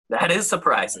That is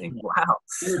surprising. Wow.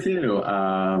 Number two,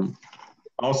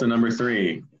 also number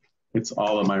three. It's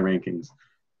all of my rankings.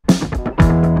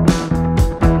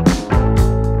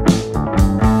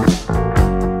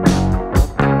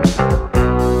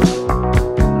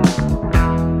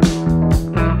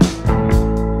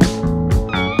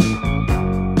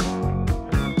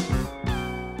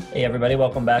 Hey everybody,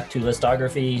 welcome back to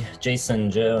Listography.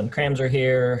 Jason, Joe, and Crams are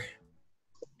here.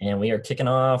 And we are kicking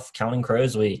off Counting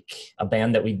Crows Week, a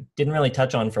band that we didn't really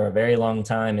touch on for a very long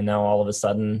time. And now all of a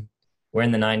sudden, we're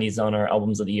in the 90s on our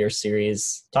Albums of the Year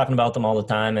series, talking about them all the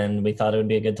time. And we thought it would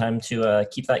be a good time to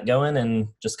keep that going and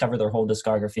just cover their whole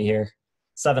discography here.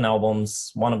 7 albums,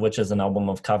 one of which is an album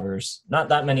of covers. Not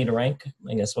that many to rank.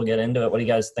 I guess we'll get into it. What do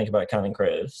you guys think about Counting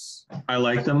Crows? I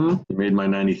like them. They made my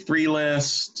 93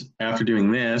 list. After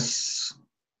doing this,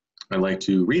 I'd like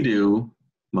to redo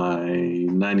my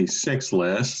 96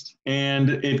 list. And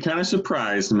it kind of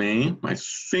surprised me. I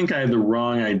think I had the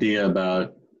wrong idea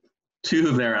about 2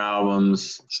 of their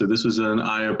albums. So this was an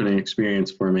eye-opening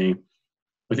experience for me.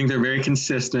 I think they're very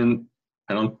consistent.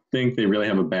 I don't think they really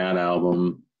have a bad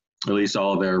album. At least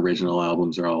all of their original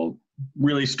albums are all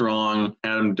really strong.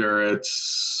 Adam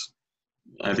Duritz,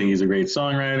 I think he's a great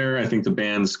songwriter. I think the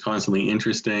band's constantly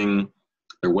interesting.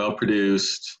 They're well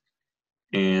produced.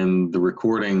 And the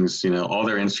recordings, all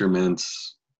their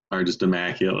instruments are just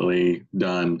immaculately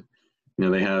done.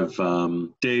 They have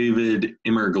David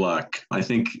Immerglück. I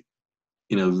think,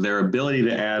 their ability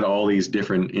to add all these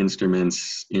different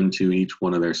instruments into each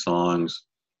one of their songs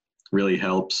really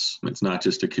helps. It's not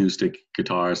just acoustic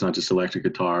guitar. It's not just electric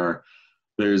guitar.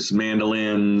 There's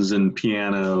mandolins and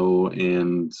piano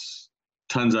and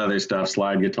tons of other stuff,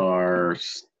 slide guitar,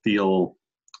 steel,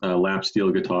 lap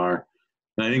steel guitar.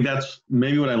 And I think that's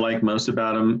maybe what I like most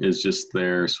about them is just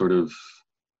their sort of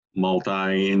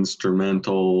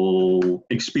multi-instrumental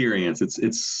experience.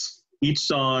 It's each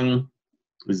song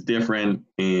is different,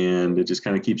 and it just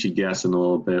kind of keeps you guessing a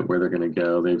little bit where they're going to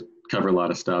go. They cover a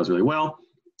lot of styles really well.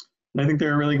 And I think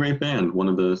they're a really great band, one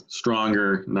of the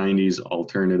stronger 90s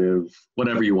alternative,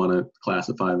 whatever you want to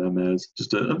classify them as.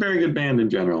 Just a very good band in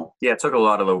general. Yeah, it took a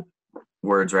lot of the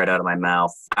words right out of my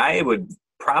mouth. I would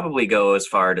probably go as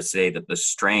far to say that the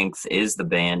strength is the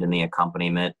band and the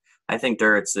accompaniment. I think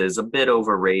Duritz is a bit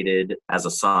overrated as a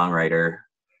songwriter,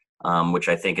 which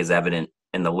I think is evident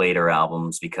in the later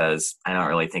albums because I don't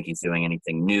really think he's doing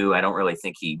anything new. I don't really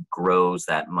think he grows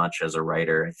that much as a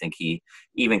writer. I think he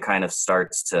even kind of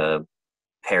starts to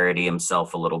parody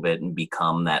himself a little bit and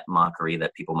become that mockery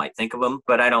that people might think of him.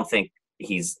 But I don't think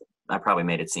I probably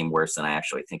made it seem worse than I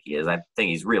actually think he is. I think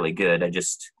he's really good. I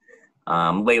just,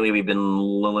 lately we've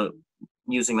been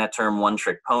using that term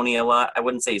one-trick pony a lot. I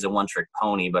wouldn't say he's a one-trick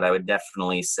pony, but I would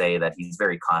definitely say that he's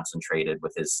very concentrated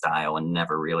with his style and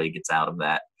never really gets out of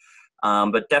that.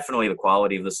 But definitely the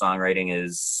quality of the songwriting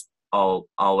is all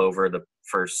over the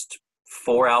first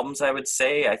 4 albums, I would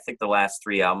say. I think the last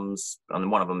 3 albums,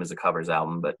 one of them is a covers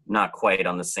album, but not quite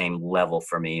on the same level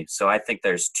for me. So I think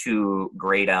there's 2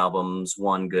 great albums,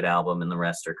 1 good album, and the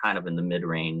rest are kind of in the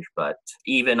mid-range. But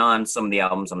even on some of the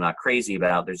albums I'm not crazy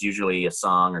about, there's usually a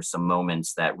song or some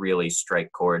moments that really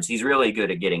strike chords. He's really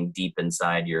good at getting deep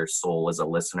inside your soul as a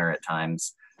listener at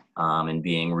times, and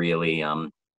being really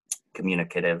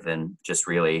communicative and just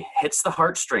really hits the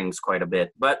heartstrings quite a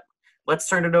bit. But let's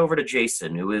turn it over to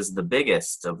Jason, who is the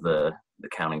biggest of the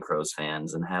Counting Crows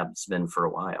fans and has been for a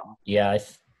while. Yeah,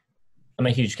 I'm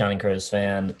a huge Counting Crows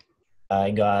fan.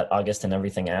 I got August and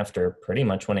Everything After pretty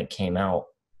much when it came out.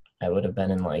 I would have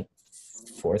been in like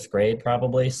 4th grade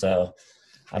probably. So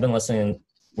I've been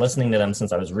listening to them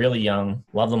since I was really young.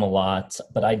 Love them a lot.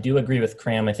 But I do agree with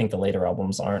Cram. I think the later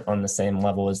albums aren't on the same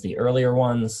level as the earlier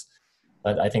ones.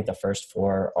 But I think the first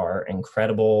 4 are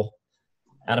incredible.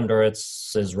 Adam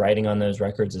Duritz's writing on those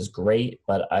records is great,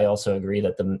 but I also agree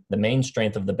that the main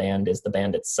strength of the band is the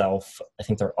band itself. I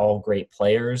think they're all great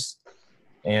players.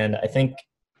 And I think,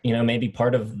 maybe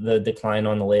part of the decline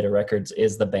on the later records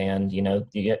is the band. You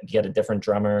get a different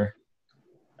drummer.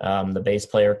 The bass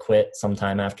player quit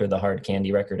sometime after the Hard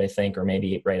Candy record, I think, or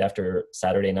maybe right after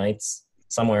Saturday Nights,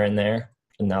 somewhere in there.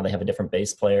 And now they have a different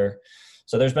bass player.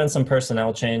 So there's been some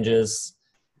personnel changes.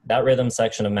 That rhythm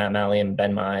section of Matt Malley and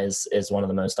Ben Mize is one of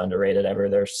the most underrated ever.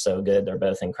 They're so good. They're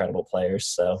both incredible players.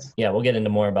 So yeah, we'll get into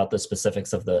more about the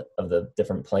specifics of the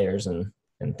different players and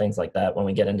things like that when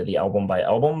we get into the album by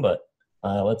album. But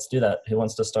let's do that. Who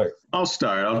wants to start? I'll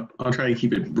start. I'll try to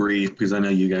keep it brief because I know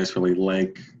you guys probably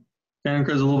like Counting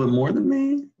Crows a little bit more than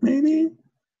me, maybe.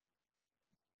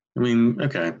 I mean,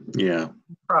 okay, yeah.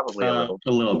 Probably a little.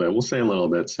 A little bit. We'll say a little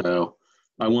bit. So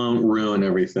I won't ruin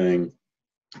everything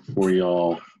for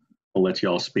y'all. I'll let you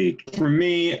all speak. For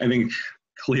me, I think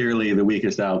clearly the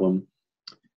weakest album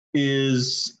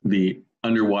is the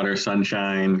Underwater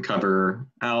Sunshine cover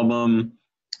album.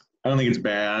 I don't think it's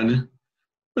bad,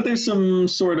 but there's some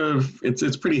sort of,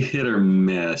 it's pretty hit or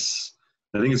miss.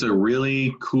 I think it's a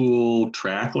really cool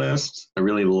track list. I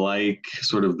really like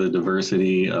sort of the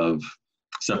diversity of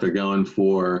stuff they're going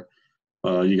for.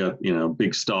 You got,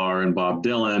 Big Star and Bob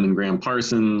Dylan and Graham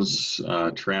Parsons,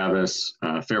 Travis,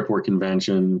 Fairport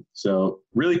Convention. So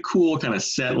really cool kind of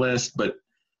set list, but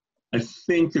I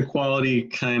think the quality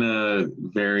kind of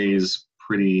varies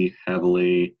pretty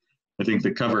heavily. I think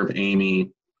the cover of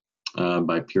Amy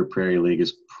by Pure Prairie League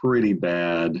is pretty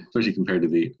bad, especially compared to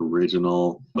the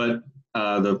original. But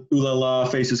the Ooh La La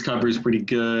Faces cover is pretty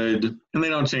good, and they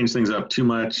don't change things up too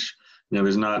much.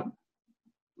 There's not,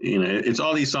 it's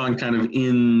all these songs kind of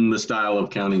in the style of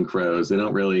Counting Crows. They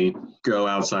don't really go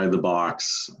outside the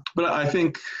box. But I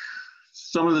think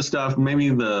some of the stuff, maybe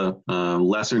the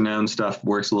lesser known stuff,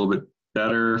 works a little bit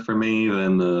better for me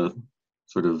than the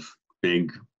sort of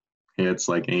big hits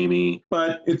like Amy.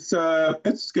 But it's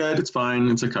good. It's fine.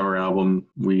 It's a cover album.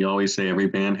 We always say every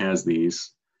band has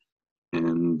these.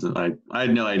 And I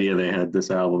had no idea they had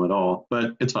this album at all,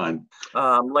 but it's fine.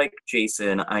 Like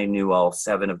Jason, I knew all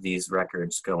 7 of these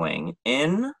records going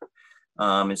in.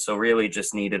 And so really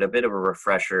just needed a bit of a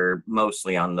refresher,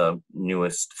 mostly on the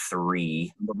newest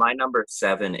 3. But my number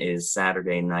 7 is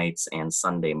Saturday Nights and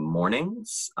Sunday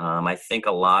Mornings. I think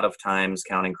a lot of times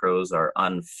Counting Crows are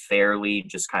unfairly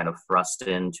just kind of thrust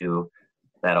into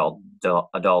that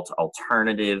adult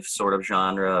alternative sort of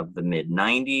genre of the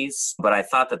mid-90s. But I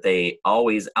thought that they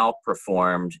always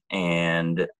outperformed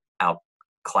and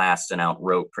outclassed and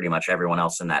outwrote pretty much everyone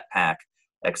else in that pack.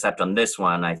 Except on this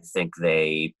one, I think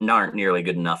they aren't nearly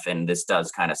good enough, and this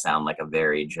does kind of sound like a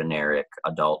very generic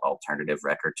adult alternative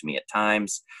record to me at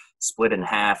times. Split in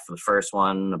half, the first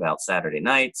one about Saturday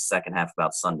nights, second half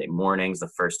about Sunday mornings, the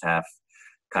first half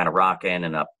kind of rocking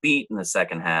and upbeat, and the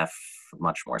second half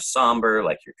much more somber,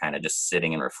 like you're kind of just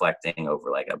sitting and reflecting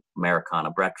over like a Americana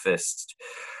breakfast.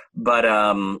 But,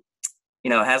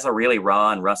 it has a really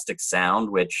raw and rustic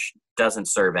sound, which doesn't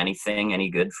serve anything any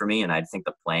good for me, and I think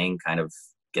the playing kind of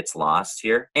gets lost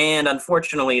here. And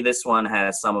unfortunately, this one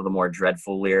has some of the more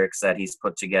dreadful lyrics that he's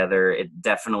put together. It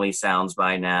definitely sounds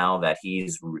by now that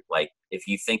he's like, if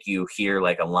you think you hear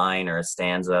like a line or a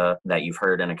stanza that you've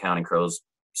heard in a Counting Crows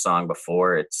song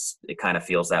before, it kind of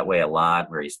feels that way a lot,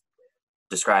 where he's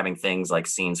describing things like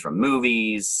scenes from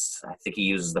movies. I think he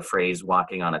uses the phrase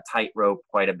walking on a tightrope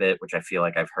quite a bit, which I feel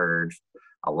like I've heard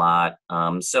a lot.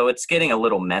 So it's getting a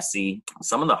little messy.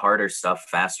 Some of the harder stuff,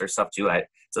 faster stuff too, it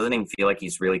doesn't even feel like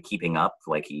he's really keeping up,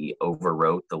 like he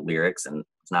overwrote the lyrics and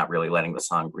it's not really letting the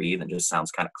song breathe and just sounds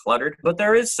kind of cluttered. But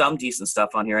there is some decent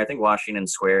stuff on here. I think Washington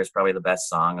Square is probably the best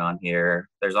song on here.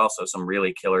 There's also some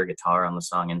really killer guitar on the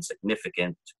song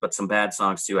Insignificant, but some bad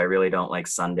songs too. I really don't like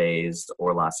Sundays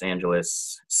or Los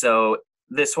Angeles. So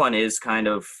this one is kind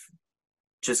of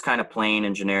plain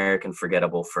and generic and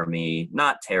forgettable for me.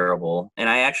 Not terrible. And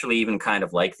I actually even kind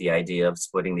of like the idea of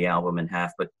splitting the album in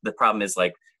half, but the problem is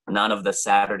like none of the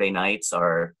Saturday nights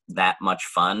are that much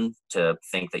fun to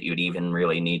think that you'd even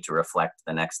really need to reflect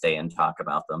the next day and talk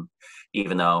about them,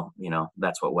 even though,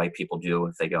 that's what white people do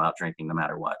if they go out drinking no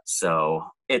matter what. So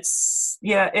it's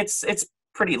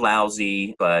pretty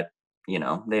lousy, but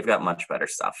they've got much better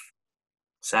stuff.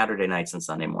 Saturday Nights and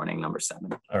Sunday Morning, number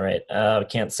 7. All right. I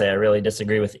can't say I really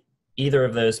disagree with either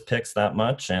of those picks that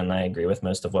much, and I agree with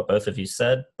most of what both of you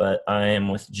said, but I am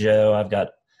with Joe. I've got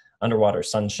Underwater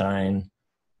Sunshine,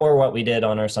 or What We Did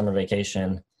on Our Summer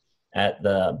Vacation, at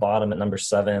the bottom at number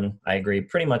 7. I agree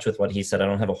pretty much with what he said. I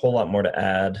don't have a whole lot more to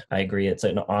add. I agree it's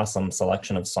an awesome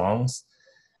selection of songs,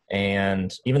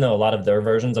 and even though a lot of their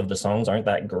versions of the songs aren't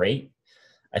that great,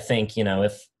 I think,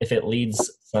 if it leads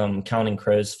some Counting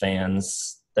Crows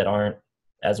fans that aren't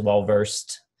as well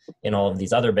versed in all of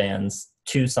these other bands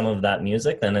to some of that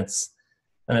music, then it's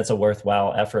a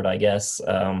worthwhile effort, I guess.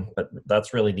 But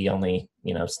that's really the only,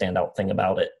 standout thing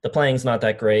about it. The playing's not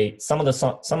that great. Some of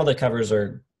the covers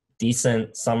are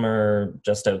decent. Some are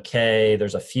just okay.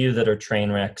 There's a few that are train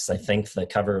wrecks. I think the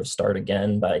cover of Start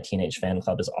Again by Teenage Fan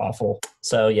Club is awful.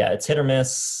 So yeah, it's hit or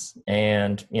miss,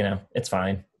 and it's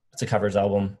fine. It's a covers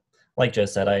album. Like Joe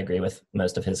said, I agree with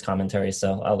most of his commentary,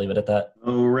 so I'll leave it at that.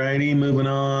 Alrighty, moving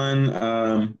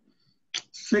on.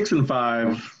 6 and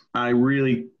 5, I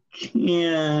really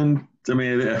can't. I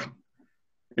mean,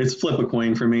 it's flip a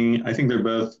coin for me. I think they're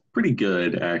both pretty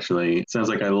good, actually. It sounds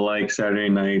like I like Saturday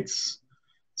Nights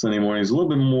Sunday Mornings a little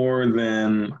bit more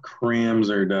than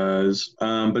Cramser does.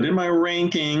 But in my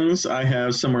rankings, I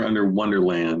have Somewhere Under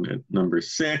Wonderland at number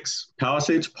 6.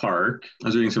 Palisades Park. I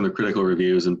was reading some of the critical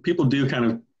reviews, and people do kind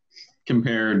of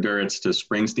compare Duritz to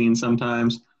Springsteen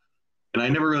sometimes. And I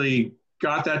never really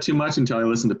got that too much until I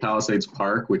listened to Palisades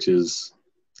Park, which is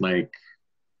like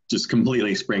just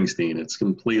completely Springsteen. It's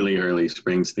completely early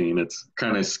Springsteen. It's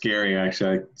kind of scary,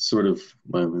 actually. I sort of,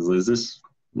 is this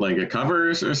like a cover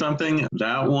or something?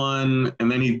 That one.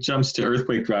 And then he jumps to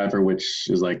Earthquake Driver, which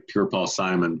is like pure Paul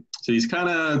Simon. So he's kind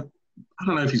of, I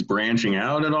don't know if he's branching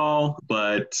out at all,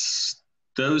 but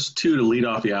those two to lead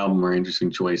off the album are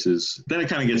interesting choices. Then it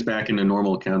kind of gets back into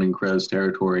normal Counting Crows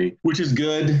territory, which is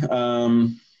good.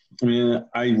 I mean,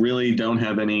 I really don't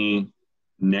have any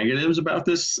negatives about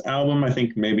this album. I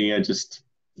think maybe I just,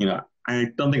 I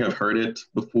don't think I've heard it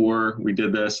before we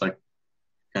did this. I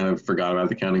kind of forgot about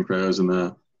the Counting Crows in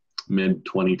the mid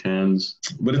 2010s.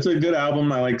 But it's a good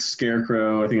album. I like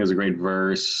Scarecrow. I think it has a great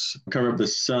verse. Cover Up the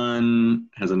Sun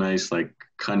has a nice, like,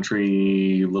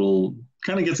 country little,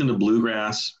 kind of gets into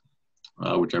bluegrass,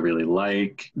 which I really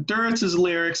like. Duritz's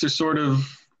lyrics are sort of,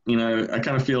 I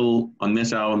kind of feel on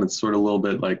this album, it's sort of a little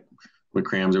bit like what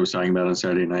Cramser was talking about on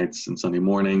Saturday nights and Sunday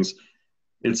mornings.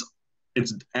 It's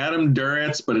Adam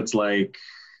Duritz, but it's like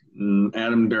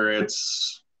Adam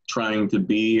Duritz trying to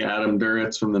be Adam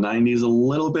Duritz from the 90s a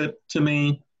little bit to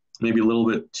me, maybe a little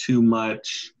bit too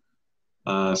much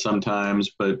sometimes.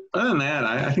 But other than that,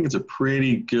 I think it's a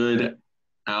pretty good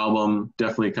album.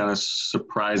 Definitely kind of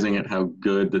surprising at how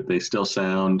good that they still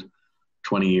sound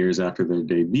 20 years after their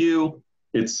debut.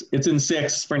 It's in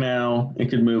 6 for now. It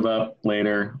could move up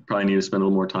later. Probably need to spend a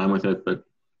little more time with it, but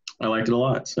I liked it a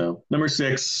lot. So number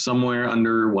 6, Somewhere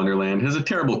Under Wonderland, has a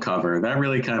terrible cover. That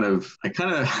really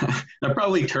that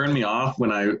probably turned me off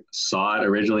when I saw it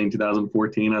originally in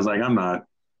 2014. I was like, I'm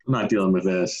not dealing with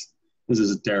this. This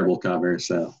is a terrible cover.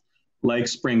 So like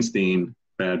Springsteen,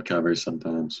 bad covers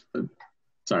sometimes, but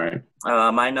it's all right.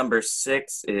 My number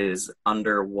 6 is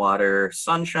Underwater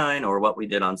Sunshine, or What We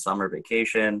Did on Summer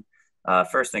Vacation.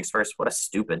 First things first, what a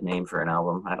stupid name for an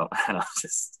album. I don't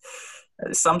just,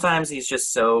 sometimes he's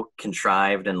just so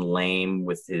contrived and lame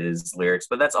with his lyrics,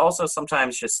 but that's also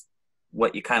sometimes just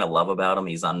what you kind of love about him.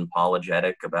 He's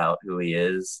unapologetic about who he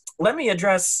is. Let me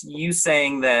address you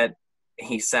saying that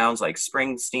he sounds like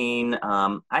Springsteen.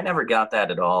 I never got that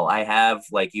at all. I have,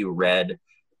 like you, read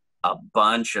a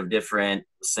bunch of different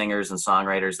singers and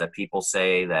songwriters that people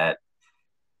say that,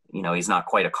 he's not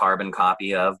quite a carbon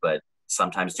copy of, but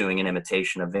sometimes doing an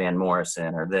imitation of Van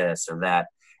Morrison or this or that.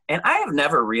 And I have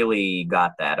never really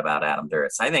got that about Adam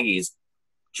Duritz. I think he's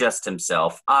just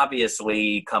himself.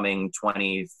 Obviously, coming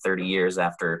 20, 30 years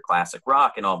after classic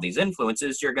rock and all these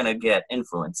influences, you're going to get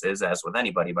influences, as with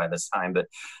anybody by this time. But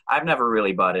I've never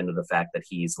really bought into the fact that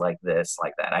he's like this,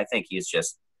 like that. I think he's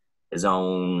just his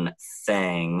own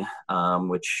thing,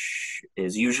 which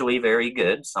is usually very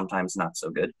good, sometimes not so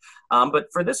good. But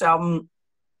for this album,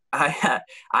 I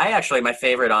actually, my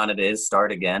favorite on it is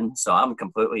Start Again. So I'm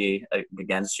completely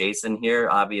against Jason here.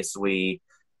 Obviously,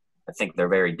 I think they're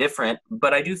very different,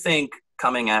 but I do think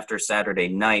coming after Saturday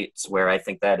Nights, where I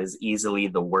think that is easily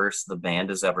the worst the band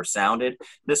has ever sounded,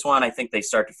 this one, I think they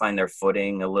start to find their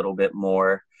footing a little bit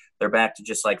more. They're back to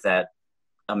just like that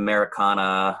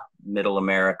Americana, middle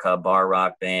America bar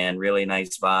rock band, really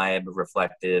nice vibe,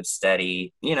 reflective,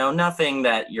 steady, nothing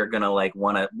that you're going to like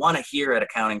want to hear at a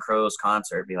Counting Crows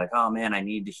concert, be like, oh man, I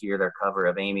need to hear their cover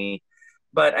of Amy.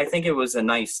 But I think it was a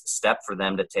nice step for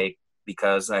them to take,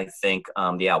 because I think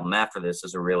the album after this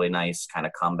is a really nice kind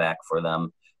of comeback for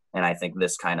them. And I think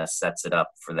this kind of sets it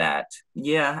up for that.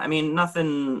 Yeah, I mean,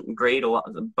 nothing great. A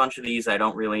bunch of these I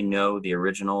don't really know the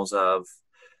originals of,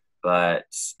 but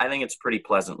I think it's a pretty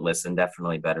pleasant listen,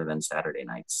 definitely better than Saturday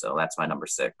Nights. So that's my number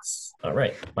 6. All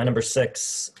right. My number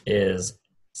 6 is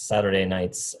Saturday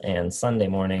Nights and Sunday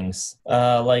Mornings.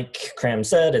 Like Cram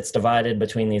said, it's divided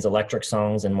between these electric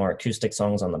songs and more acoustic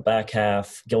songs on the back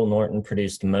half. Gil Norton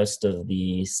produced most of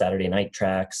the Saturday Night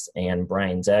tracks, and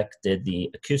Brian Zeck did the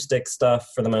acoustic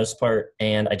stuff for the most part.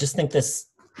 And I just think this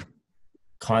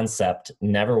concept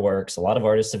never works. A lot of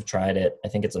artists have tried it. I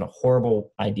think it's a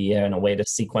horrible idea and a way to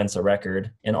sequence a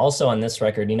record. And also on this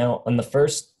record, on the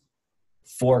first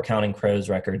 4 Counting Crows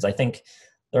records, I think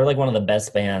they're like one of the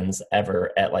best bands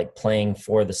ever at like playing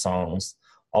for the songs.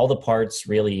 All the parts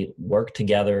really work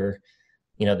together.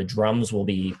 The drums will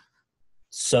be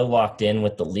so locked in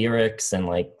with the lyrics, and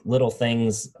like little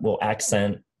things will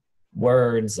accent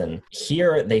words. And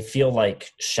here they feel like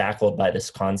shackled by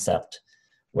this concept,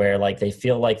 where like they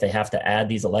feel like they have to add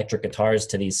these electric guitars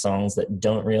to these songs that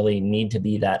don't really need to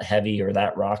be that heavy or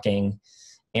that rocking.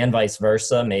 and vice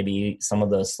versa. Maybe some of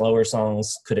the slower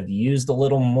songs could have used a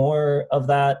little more of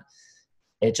that.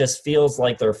 It just feels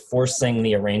like they're forcing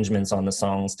the arrangements on the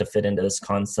songs to fit into this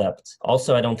concept.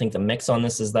 Also, I don't think the mix on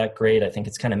this is that great. I think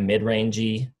it's kind of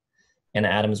mid-rangey, and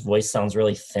Adam's voice sounds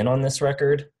really thin on this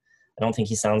record. I don't think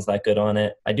he sounds that good on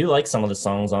it. I do like some of the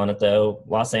songs on it, though.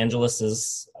 Los Angeles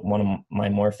is one of my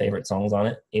more favorite songs on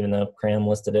it, even though Cram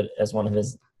listed it as one of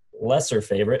his lesser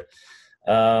favorite.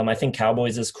 I think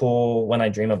Cowboys is cool. When I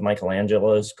Dream of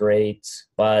Michelangelo is great.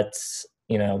 But,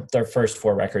 you know, their first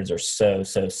 4 records are so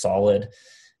solid.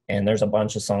 And there's a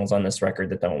bunch of songs on this record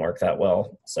that don't work that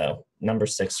well. So number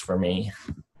 6 for me.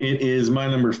 It is my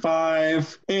number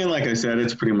 5. And like I said,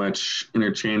 it's pretty much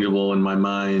interchangeable in my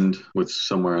mind with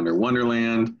Somewhere Under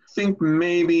Wonderland. I think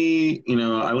maybe, you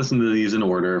know, I listened to these in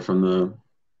order from the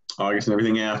August and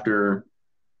everything after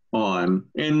on.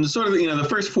 And sort of, you know, the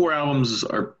first 4 albums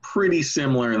are pretty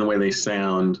similar in the way they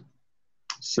sound.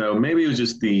 So maybe it was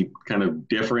just the kind of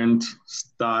different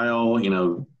style. You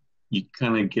know, you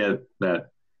kind of get that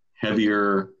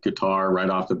heavier guitar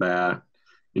right off the bat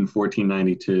in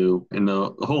 1492. And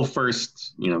the whole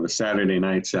first, you know, the Saturday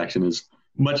Night section is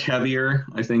much heavier,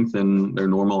 I think, than their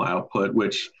normal output,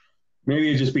 which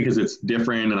maybe it's just because it's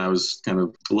different and I was kind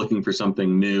of looking for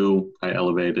something new. I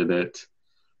elevated it.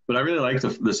 But I really like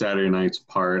the Saturday Nights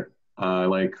part. I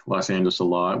like Los Angeles a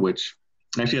lot, which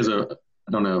actually has I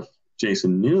don't know if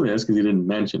Jason knew this because he didn't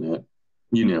mention it.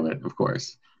 You knew it, of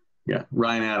course. Yeah,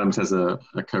 Ryan Adams has a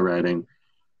co-writing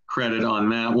credit on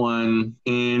that one.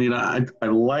 And, you know, I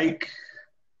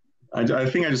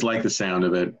think I just like the sound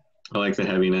of it. I like the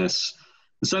heaviness.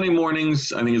 The Sunday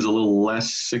Mornings, I think, is a little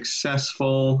less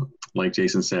successful. Like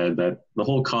Jason said, that the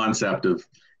whole concept of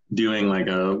doing like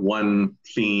a one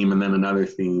theme and then another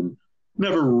theme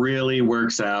never really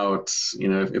works out. You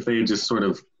know, if they just sort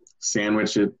of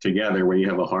sandwich it together where you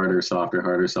have a harder,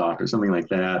 softer, something like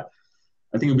that,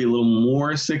 I think it'd be a little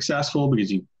more successful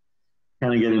because you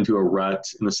kind of get into a rut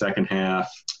in the second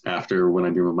half after When I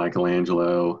Dream of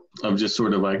Michelangelo of just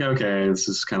sort of like, okay, this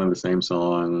is kind of the same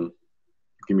song.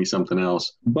 Give me something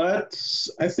else. But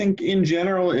I think in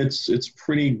general, it's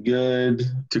pretty good.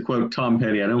 To quote Tom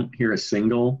Petty, I don't hear a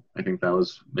single. I think that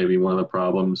was maybe one of the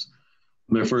problems.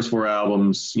 Their first 4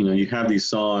 albums, you know, you have these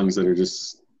songs that are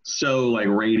just so like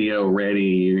radio ready,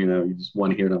 you know, you just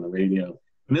want to hear it on the radio.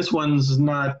 And this one's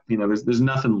not, you know, there's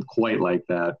nothing quite like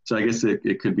that. So I guess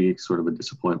it could be sort of a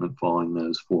disappointment following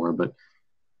those 4. But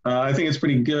I think it's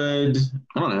pretty good.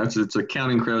 I don't know. It's a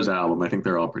Counting Crows album. I think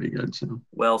they're all pretty good. So.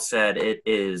 Well said. It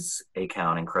is a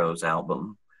Counting Crows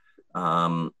album.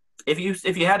 If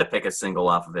you had to pick a single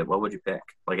off of it, what would you pick?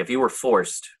 Like if you were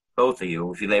forced, both of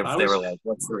you, if they were like,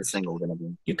 what's the single going to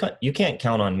be? You Can't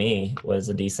Count on Me was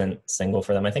a decent single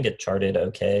for them. I think it charted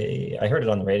okay. I heard it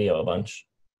on the radio a bunch.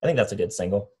 I think that's a good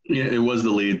single. Yeah, it was the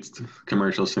lead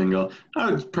commercial single. I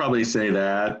would probably say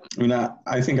that. I mean,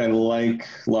 I think I like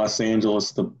Los Angeles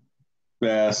the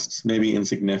best, maybe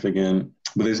Insignificant,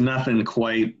 but there's nothing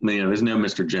quite, you know, there's no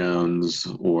Mr. Jones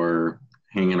or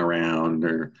Hanging Around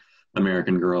or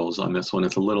American Girls on this one.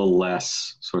 It's a little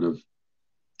less sort of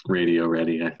radio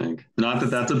ready, I think. Not that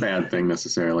that's a bad thing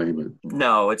necessarily, but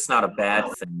no, it's not a bad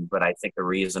thing, but I think the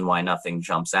reason why nothing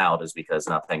jumps out is because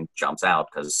nothing jumps out,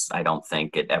 because I don't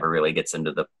think it ever really gets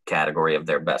into the category of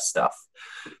their best stuff.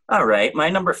 All right, my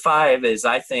number 5 is,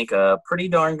 I think, a pretty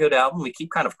darn good album. We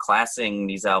keep kind of classing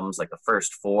these albums like the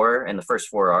first 4, and the first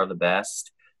 4 are the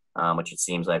best, which it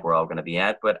seems like we're all going to be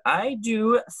at, but I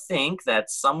do think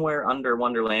that Somewhere Under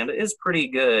Wonderland is pretty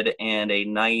good and a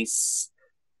nice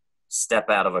step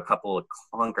out of a couple of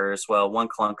clunkers. Well, one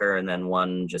clunker and then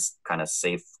one just kind of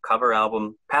safe cover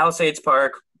album. Palisades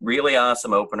Park, really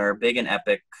awesome opener, big and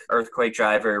epic. Earthquake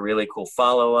Driver, really cool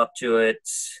follow-up to it.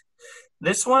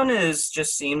 This one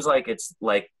just seems like it's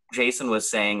like Jason was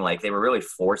saying, like they were really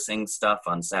forcing stuff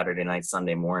on Saturday night,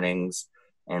 Sunday mornings.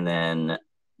 And then,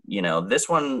 you know, this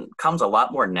one comes a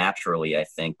lot more naturally, I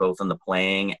think, both in the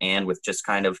playing and with just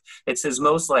kind of, it's his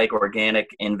most like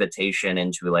organic invitation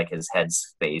into like his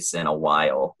headspace in a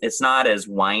while. It's not as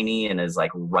whiny and as like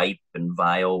ripe and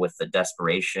vile with the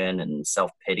desperation and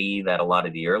self-pity that a lot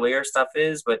of the earlier stuff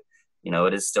is, but you know,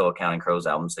 it is still a Counting Crows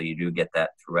album, so you do get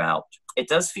that throughout. It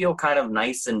does feel kind of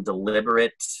nice and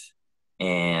deliberate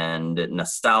and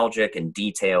nostalgic and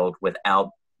detailed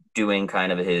without doing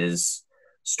kind of his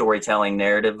storytelling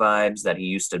narrative vibes that he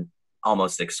used to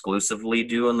almost exclusively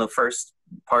do in the first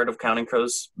part of Counting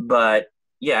Crows. But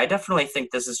yeah, I definitely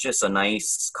think this is just a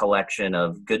nice collection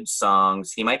of good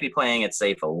songs. He might be playing it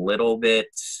safe a little bit,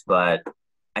 but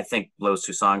I think those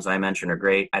 2 songs I mentioned are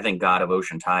great. I think God of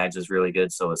Ocean Tides is really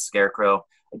good, so is Scarecrow.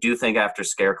 I do think after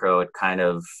Scarecrow, it kind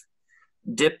of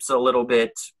dips a little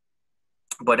bit,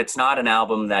 but it's not an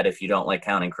album that if you don't like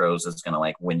Counting Crows is going to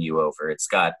like win you over. It's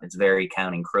very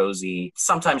Counting Crowsy.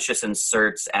 Sometimes just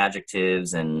inserts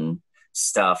adjectives and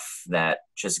stuff that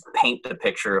just paint the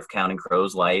picture of Counting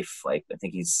Crows' life. Like I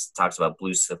think talks about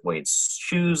blue suede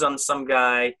shoes on some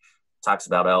guy, talks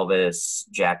about Elvis,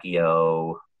 Jackie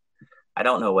O. I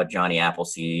don't know what Johnny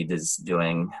Appleseed is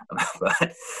doing,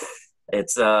 but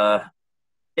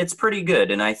it's pretty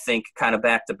good. And I think kind of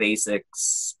back to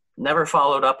basics. Never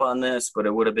followed up on this, but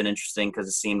it would have been interesting because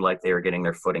it seemed like they were getting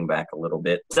their footing back a little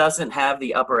bit. Doesn't have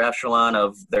the upper echelon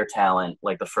of their talent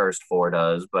like the first four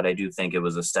does, but I do think it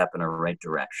was a step in the right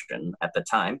direction at the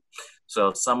time.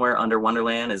 So Somewhere Under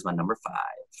Wonderland is my number 5.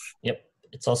 Yep.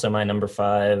 It's also my number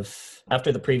 5.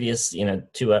 After the previous,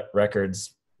 2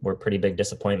 records were pretty big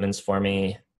disappointments for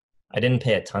me. I didn't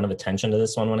pay a ton of attention to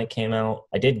this one when it came out.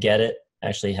 I did get it,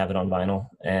 actually have it on vinyl,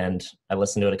 and I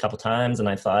listened to it a couple times, and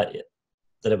I thought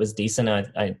that it was decent.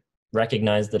 I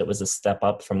recognized that it was a step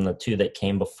up from the 2 that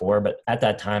came before, but at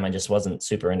that time I just wasn't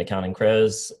super into Counting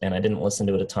Crows, and I didn't listen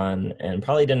to it a ton and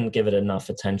probably didn't give it enough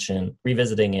attention.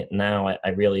 Revisiting it now, I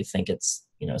really think it's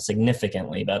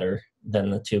significantly better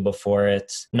than the 2 before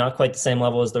it. Not quite the same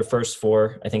level as their first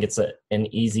 4. I think it's an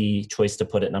easy choice to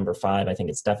put at number 5. I think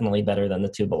it's definitely better than the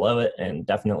 2 below it and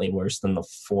definitely worse than the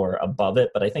 4 above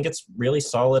it. But I think it's really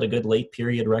solid, a good late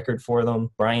period record for them.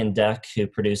 Brian Deck, who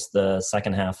produced the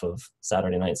second half of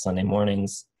Saturday Night, Sunday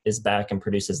Mornings, is back and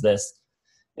produces this.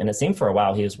 And it seemed for a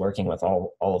while he was working with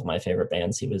all of my favorite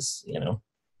bands. He was,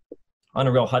 on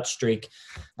a real hot streak.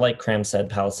 Like Cram said,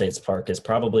 Palisades Park is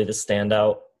probably the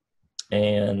standout.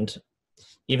 And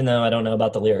even though I don't know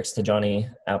about the lyrics to Johnny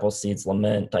Appleseed's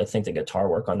Lament, I think the guitar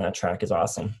work on that track is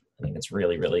awesome. I think it's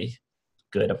really, really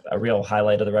good. A real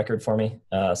highlight of the record for me.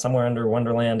 Somewhere Under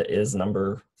Wonderland is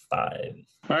number 5.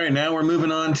 All right, now we're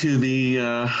moving on to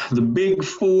the big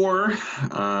 4.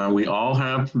 We all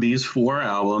have these 4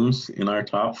 albums in our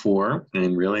top 4,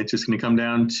 and really it's just going to come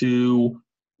down to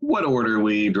what order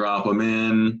we drop them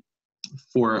in.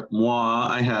 For moi,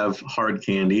 I have Hard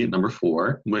Candy at number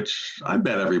 4, which I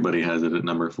bet everybody has it at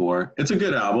number 4. It's a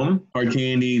good album. Hard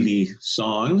Candy, the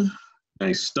song,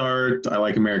 nice start. I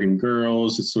like American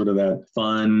Girls. It's sort of that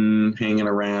fun, hanging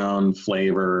around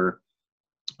flavor,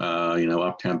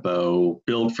 up-tempo,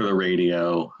 built for the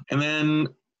radio. And then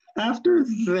after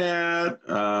that,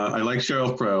 I like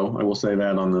Sheryl Crow. I will say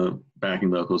that on the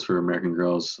backing vocals for American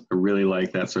Girls. I really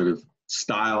like that sort of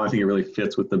style. I think it really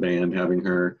fits with the band, having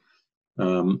her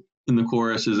in the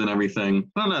choruses and everything.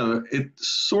 I don't know. It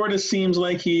sort of seems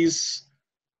like he's,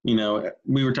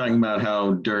 we were talking about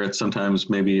how Duritz sometimes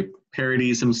maybe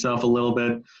parodies himself a little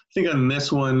bit. I think on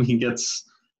this one, he gets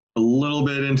a little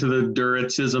bit into the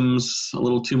Duritzisms a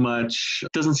little too much.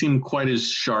 It doesn't seem quite as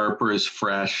sharp or as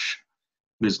fresh.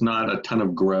 There's not a ton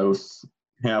of growth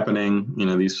happening.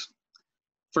 These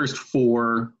first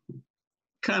 4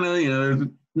 kind of,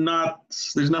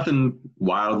 there's nothing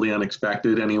wildly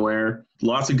unexpected anywhere.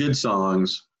 Lots of good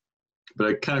songs, but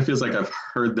it kind of feels like I've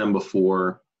heard them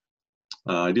before.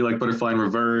 I do like Butterfly in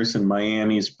Reverse, and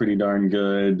Miami's pretty darn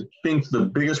good. I think the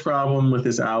biggest problem with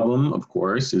this album, of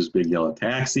course, is Big Yellow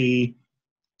Taxi.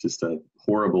 Just a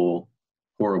horrible,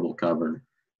 horrible cover.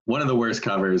 One of the worst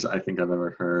covers I think I've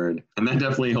ever heard. And that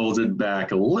definitely holds it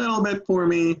back a little bit for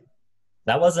me.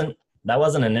 That wasn't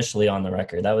initially on the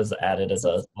record. That was added as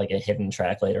a hidden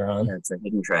track later on. Yeah, it's a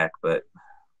hidden track, but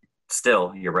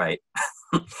still, you're right.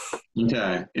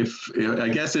 Okay. I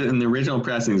guess in the original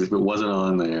pressings, if it wasn't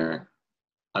on there,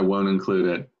 I won't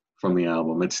include it from the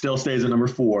album. It still stays at number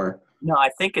 4. No,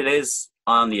 I think it is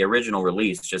on the original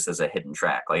release just as a hidden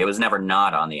track. Like it was never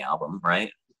not on the album,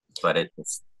 right? But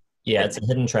it's... Yeah, it's a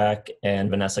hidden track, and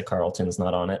Vanessa Carlton's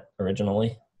not on it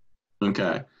originally.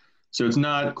 Okay. So it's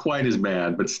not quite as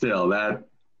bad, but still, that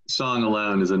song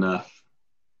alone is enough.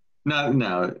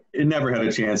 No, it never had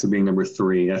a chance of being number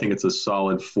 3. I think it's a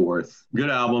solid 4th. Good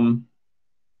album.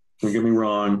 Don't get me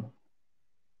wrong.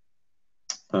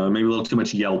 Maybe a little too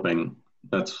much yelping.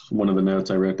 That's one of the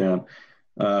notes I wrote down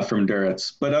from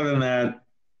Duritz. But other than that,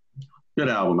 good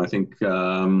album. I think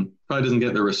probably doesn't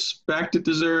get the respect it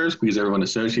deserves because everyone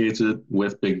associates it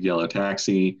with Big Yellow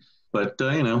Taxi. But,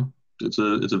 it's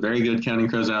a very good Counting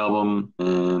Crows album,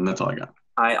 and that's all I got.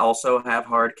 I also have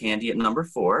Hard Candy at number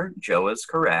 4. Joe is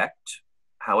correct.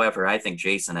 However, I think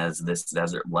Jason has This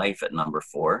Desert Life at number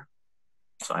 4.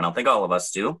 So I don't think all of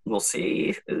us do. We'll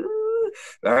see. Ooh.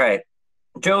 All right.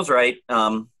 Joe's right.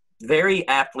 Very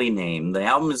aptly named. The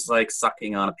album is like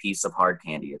sucking on a piece of hard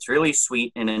candy. It's really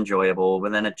sweet and enjoyable,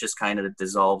 but then it just kind of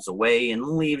dissolves away and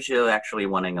leaves you actually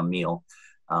wanting a meal.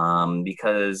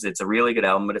 because it's a really good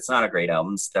album, but it's not a great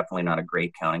album. It's definitely not a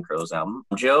great Counting Crows album.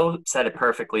 Joe said it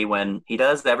perfectly when he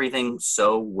does everything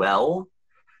so well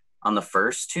on the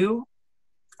first two,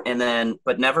 and then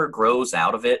but never grows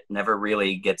out of it, never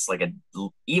really gets like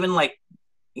even like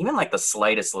the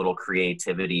slightest little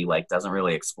creativity, like doesn't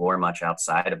really explore much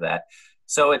outside of that.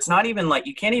 So it's not even like,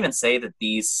 you can't even say that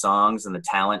these songs and the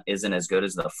talent isn't as good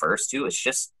as the first two. It's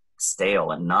just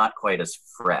stale and not quite as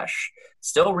fresh.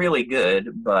 Still really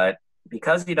good, but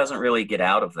because he doesn't really get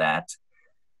out of that,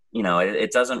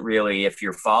 it doesn't really, if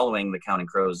you're following the Counting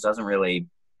Crows, doesn't really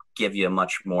give you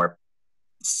much more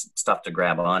stuff to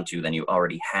grab onto than you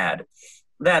already had.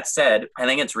 That said, I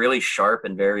think it's really sharp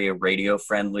and very radio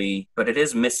friendly, but it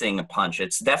is missing a punch.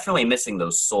 It's definitely missing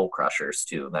those soul crushers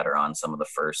too that are on some of the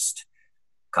first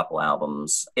couple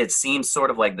albums. It seems sort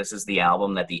of like this is the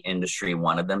album that the industry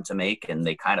wanted them to make, and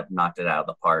they kind of knocked it out of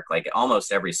the park. Like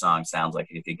almost every song sounds like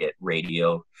you could get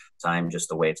radio time, just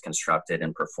the way it's constructed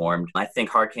and performed. I think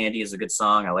Hard Candy is a good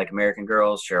song. I like American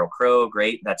Girls, Sheryl Crow,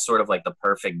 great. That's sort of like the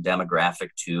perfect demographic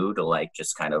too, to like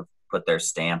just kind of put their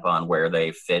stamp on where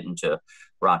they fit into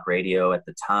rock radio at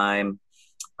the time.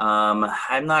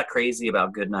 I'm not crazy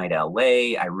about Goodnight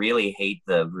LA. I really hate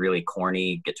the really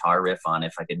corny guitar riff on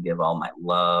If I Could Give All My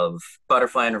Love.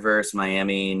 Butterfly in Reverse,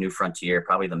 Miami, New Frontier,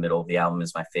 probably the middle of the album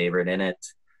is my favorite in it.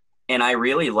 And I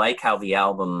really like how the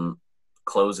album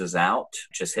closes out,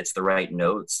 just hits the right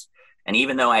notes. And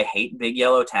even though I hate Big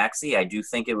Yellow Taxi, I do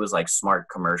think it was like smart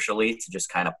commercially to just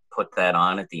kind of put that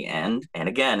on at the end. And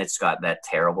again, it's got that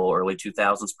terrible early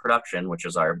 2000s production, which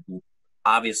is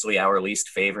obviously our least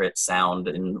favorite sound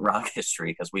in rock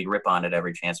history because we rip on it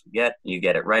every chance we get. You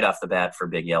get it right off the bat for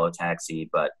Big Yellow Taxi.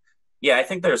 But yeah, I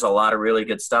think there's a lot of really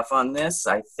good stuff on this.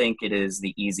 I think it is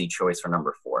the easy choice for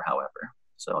number 4, however.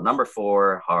 So number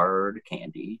 4, Hard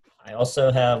Candy. I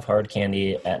also have Hard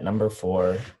Candy at number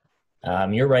 4.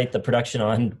 You're right. The production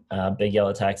on Big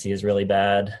Yellow Taxi is really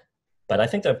bad, but I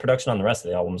think the production on the rest of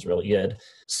the album is really good.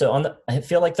 So I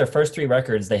feel like their first 3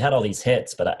 records, they had all these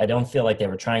hits, but I don't feel like they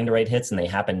were trying to write hits and they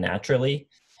happened naturally.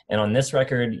 And on this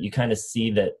record, you kind of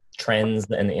see that trends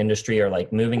in the industry are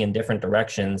like moving in different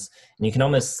directions. And you can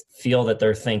almost feel that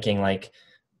they're thinking like,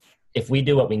 if we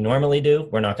do what we normally do,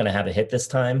 we're not going to have a hit this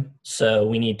time. So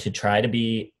we need to try to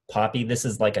be poppy. This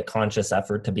is like a conscious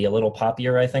effort to be a little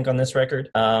poppier, I think, on this record,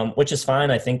 which is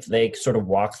fine. I think they sort of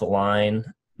walk the line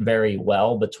very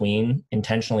well between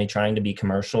intentionally trying to be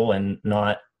commercial and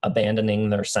not abandoning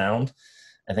their sound.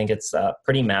 I think it's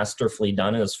pretty masterfully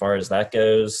done as far as that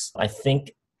goes. I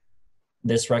think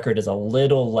this record is a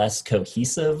little less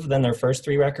cohesive than their first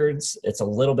 3 records. It's a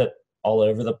little bit all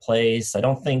over the place. I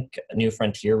don't think New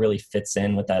Frontier really fits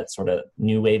in with that sort of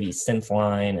new wavy synth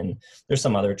line. And there's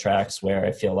some other tracks where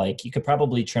I feel like you could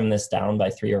probably trim this down by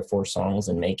 3 or 4 songs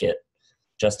and make it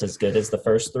just as good as the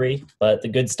first 3. But the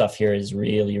good stuff here is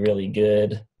really, really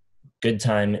good. Good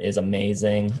Time is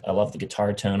amazing. I love the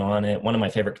guitar tone on it. One of my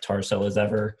favorite guitar solos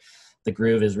ever. The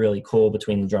groove is really cool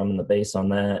between the drum and the bass on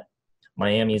that.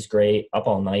 Miami's great. Up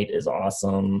All Night is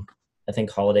awesome. I think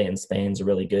Holiday in Spain's a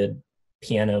really good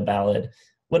piano ballad.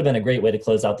 Would have been a great way to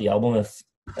close out the album if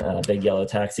Big Yellow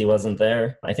Taxi wasn't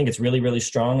there. I think it's really, really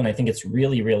strong, and I think it's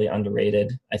really, really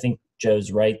underrated. I think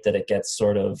Joe's right that it gets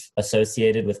sort of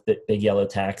associated with Big Yellow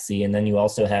Taxi, and then you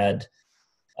also had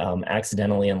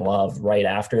Accidentally in Love right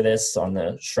after this on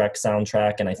the Shrek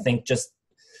soundtrack, and I think just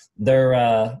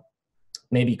their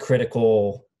maybe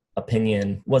critical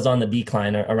opinion was on the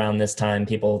decline around this time.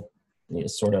 People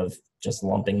sort of just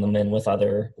lumping them in with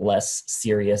other less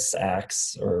serious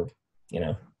acts or,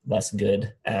 less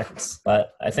good acts.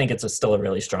 But I think it's still a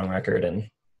really strong record, and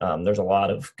there's a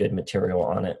lot of good material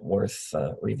on it worth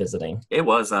revisiting. It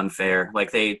was unfair.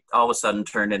 Like they all of a sudden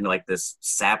turned into like this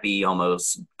sappy,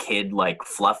 almost kid-like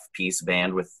fluff piece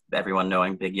band with everyone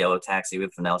knowing Big Yellow Taxi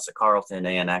with Vanessa Carlton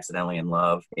and Accidentally in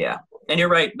Love. Yeah. And you're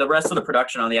right. The rest of the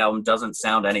production on the album doesn't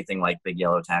sound anything like Big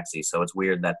Yellow Taxi. So it's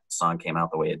weird that song came out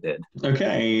the way it did.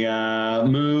 Okay.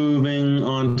 Moving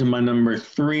on to my number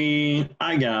 3,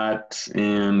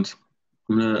 and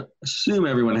I'm going to assume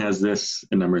everyone has this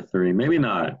in number 3. Maybe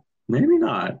not.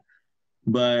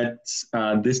 But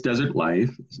This Desert Life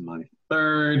is my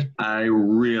 3rd. I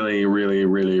really, really,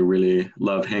 really, really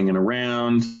love Hanging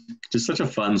Around. Just such a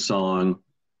fun song.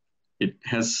 It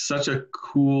has such a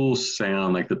cool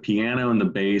sound. Like the piano and the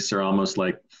bass are almost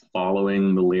like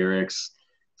following the lyrics.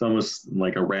 It's almost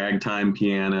like a ragtime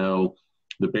piano.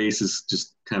 The bass is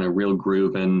just kind of real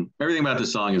grooving. Everything about the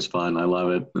song is fun. I love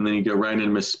it. And then you go right into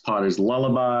Miss Potter's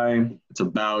Lullaby. It's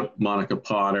about Monica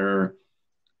Potter.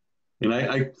 And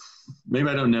I maybe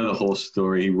I don't know the whole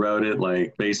story. He wrote it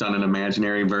like based on an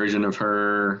imaginary version of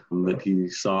her that he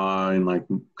saw in like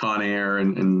Con Air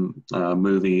and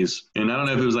movies. And I don't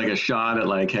know if it was like a shot at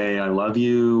like, hey, I love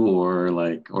you,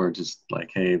 or just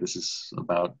like, hey, this is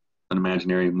about an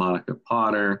imaginary Monica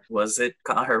Potter. Was it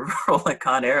her role at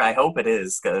Con Air? I hope it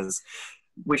is, because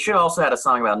we should also had a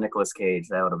song about Nicolas Cage.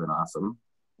 That would have been awesome.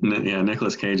 Yeah,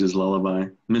 Nicolas Cage's Lullaby.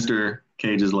 Mr.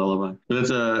 Cage's Lullaby. But it's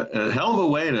a hell of a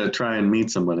way to try and meet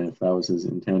somebody if that was his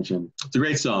intention. It's a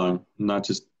great song, not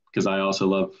just because I also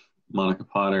love Monica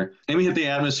Potter. Amy Hit the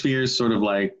Atmosphere is sort of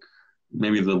like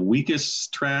maybe the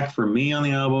weakest track for me on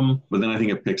the album, but then I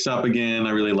think it picks up again.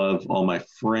 I really love All My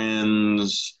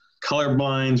Friends.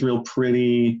 Colorblind's real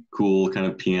pretty, cool kind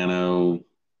of piano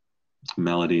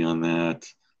melody on that,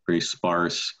 very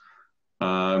sparse.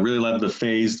 Really love the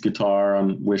phased guitar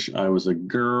on Wish I Was a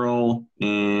Girl,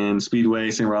 and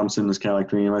Speedway, St. Robinson is Cadillac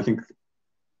Dream. I think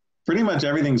pretty much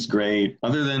everything's great,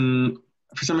 other than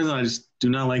for some reason I just do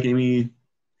not like Amy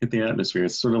Hit the Atmosphere.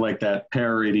 It's sort of like that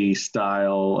parody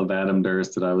style of Adam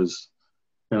Duritz that I was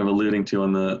kind of alluding to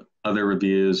on the other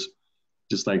reviews,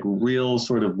 just like real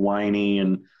sort of whiny.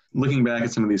 And looking back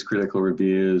at some of these critical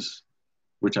reviews,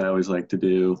 which I always like to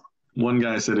do, one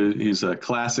guy said he's a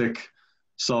classic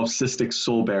solipsistic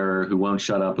soul bearer who won't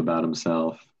shut up about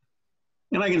himself.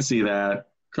 And I can see that.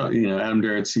 You know, Adam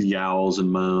Duritz, he yowls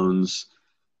and moans.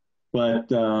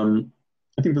 But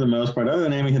I think for the most part, other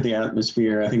than Amy Hit the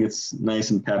Atmosphere, I think it's nice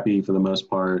and peppy for the most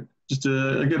part. Just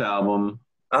a good album.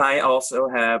 I also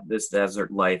have This Desert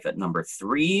Life at number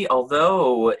 3,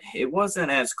 although it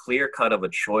wasn't as clear-cut of a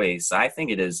choice. I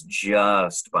think it is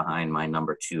just behind my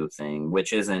number 2 thing,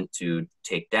 which isn't to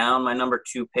take down my number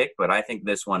 2 pick, but I think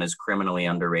this one is criminally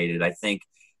underrated. I think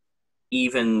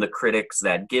even the critics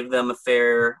that give them a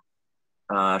fair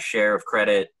share of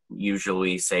credit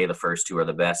usually say the first 2 are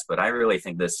the best, but I really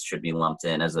think this should be lumped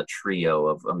in as a trio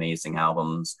of amazing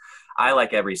albums. I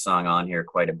like every song on here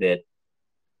quite a bit.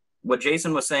 What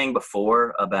Jason was saying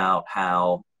before about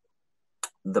how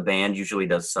the band usually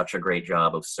does such a great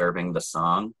job of serving the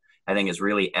song, I think is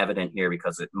really evident here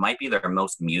because it might be their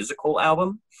most musical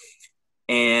album.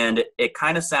 And it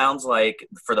kind of sounds like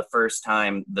for the first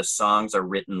time, the songs are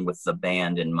written with the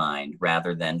band in mind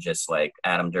rather than just like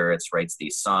Adam Duritz writes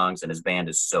these songs and his band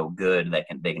is so good that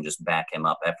they can just back him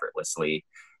up effortlessly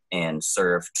and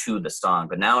serve to the song.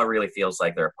 But now it really feels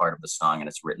like they're a part of the song and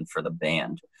it's written for the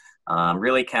band.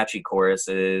 Really catchy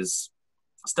choruses,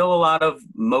 still a lot of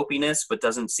mopiness, but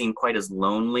doesn't seem quite as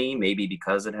lonely, maybe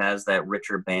because it has that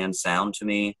richer band sound to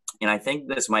me. And I think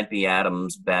this might be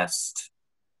Adam's best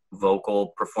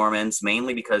vocal performance,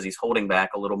 mainly because he's holding back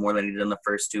a little more than he did in the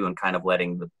first 2 and kind of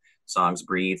letting the songs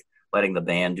breathe, letting the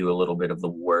band do a little bit of the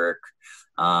work.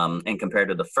 And compared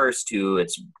to the first 2,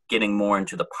 it's getting more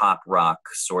into the pop rock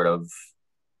sort of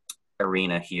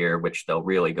arena here, which they'll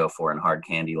really go for in Hard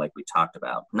Candy like we talked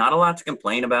about. Not a lot to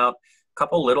complain about. A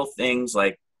couple little things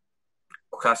like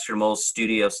questionable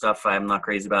studio stuff I'm not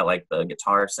crazy about, like the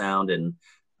guitar sound and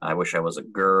I Wish I Was a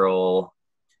Girl.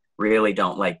 Really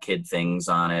don't like Kid Things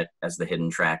on it as the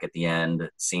hidden track at the end.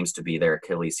 It seems to be their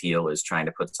Achilles heel is trying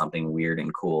to put something weird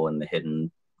and cool in the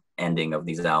hidden ending of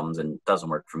these albums, and it doesn't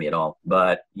work for me at all.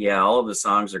 But yeah, all of the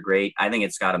songs are great. I think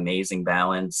it's got amazing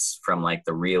balance from like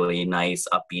the really nice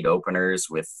upbeat openers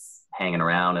with Hanging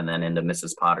Around and then into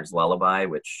Mrs. Potter's Lullaby,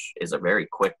 which is a very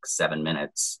quick 7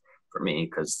 minutes for me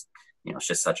because, you know, it's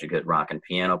just such a good rock and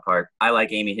piano part. I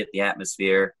like Amy Hit the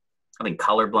Atmosphere. I think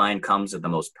Colorblind comes at the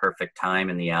most perfect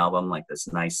time in the album, like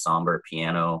this nice somber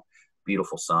piano,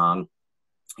 beautiful song.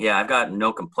 Yeah, I've got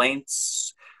no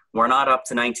complaints. We're not up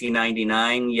to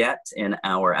 1999 yet in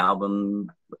our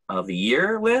album of the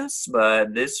year list,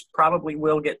 but this probably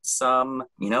will get some,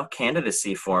 you know,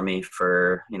 candidacy for me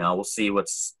for, you know, we'll see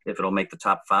if it'll make the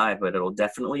top 5, but it'll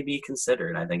definitely be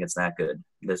considered. I think it's that good,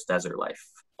 This Desert Life.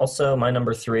 Also, my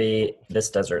number 3, This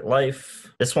Desert Life.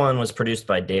 This one was produced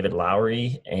by David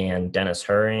Lowery and Dennis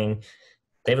Herring.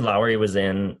 David Lowery was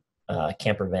in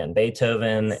Camper Van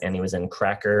Beethoven, and he was in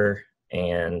Cracker,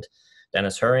 and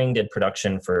Dennis Herring did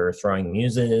production for Throwing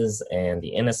Muses and The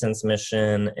Innocence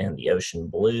Mission and The Ocean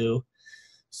Blue.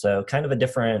 So kind of a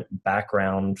different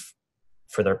background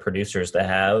for their producers to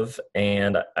have.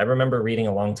 And I remember reading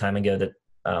a long time ago that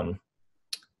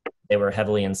they were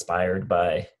heavily inspired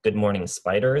by Good Morning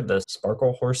Spider, the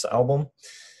Sparkle Horse album.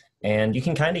 And you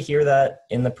can kind of hear that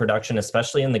in the production,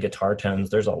 especially in the guitar tones.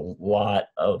 There's a lot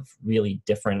of really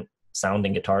different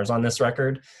sounding guitars on this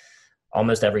record.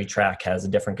 Almost every track has a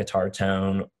different guitar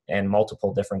tone and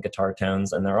multiple different guitar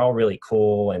tones, and they're all really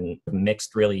cool and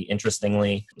mixed really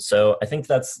interestingly. So I think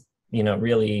that's, you know,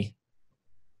 really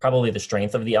probably the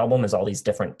strength of the album is all these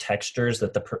different textures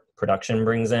that the production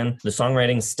brings in. The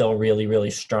songwriting's still really, really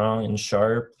strong and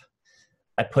sharp.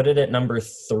 I put it at number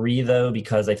 3, though,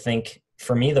 because I think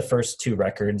for me, the first 2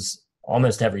 records,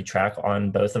 almost every track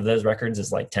on both of those records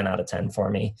is like 10 out of 10 for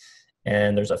me.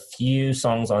 And there's a few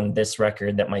songs on this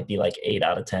record that might be like 8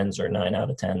 out of 10s or 9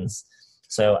 out of 10s.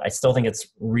 So I still think it's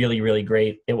really, really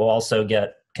great. It will also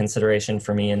get consideration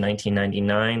for me in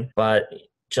 1999, but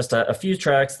just a few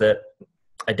tracks that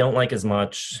I don't like as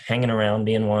much. Hanginaround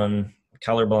being one,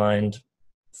 Colorblind,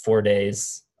 4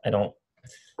 Days. I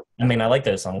like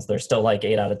those songs. They're still like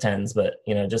 8 out of 10s, but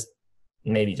just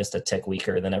maybe just a tick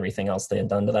weaker than everything else they had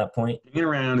done to that point.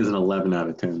 Hanginaround is an 11 out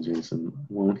of 10, Jason.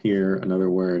 Won't hear another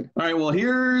word. All right, well,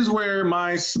 here's where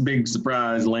my big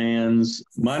surprise lands.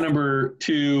 My number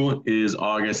 2 is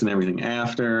August and Everything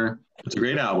After. It's a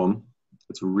great album.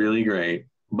 It's really great,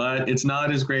 but it's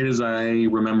not as great as I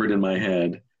remembered in my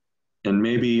head. And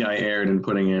maybe I erred in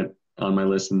putting it on my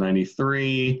list in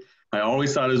 93. I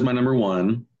always thought it was my number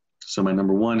 1. So my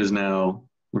number 1 is now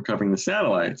Recovering the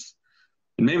Satellites.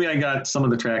 And maybe I got some of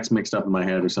the tracks mixed up in my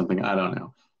head or something. I don't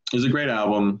know. It was a great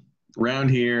album. Round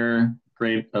Here,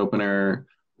 great opener.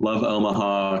 Love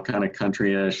Omaha, kind of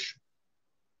country-ish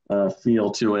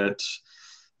feel to it.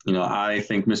 I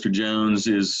think Mr. Jones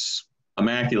is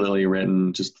immaculately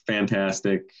written, just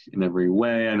fantastic in every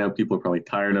way. I know people are probably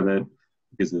tired of it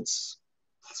because it's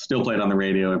still played on the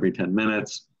radio every 10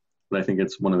 minutes, but I think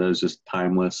it's one of those just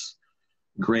timeless,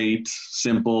 great,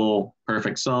 simple,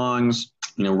 perfect songs.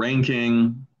 Rain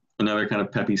King, another kind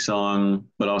of peppy song,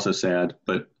 but also sad,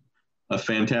 but a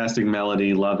fantastic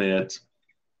melody. Love it.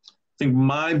 I think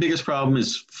my biggest problem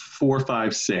is 4,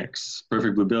 5, 6.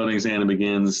 Perfect Blue Buildings, Anna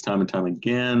Begins, Time and Time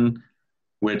Again,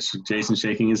 which Jason's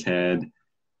shaking his head.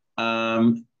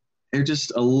 They're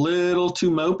just a little too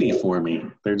mopey for me.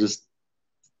 They're just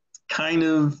kind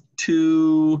of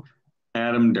too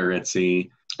Adam Duritz-y.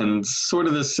 And sort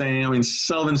of the same,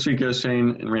 Sullivan Street Ghost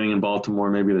Train and Raining in Baltimore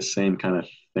may be the same kind of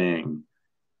thing.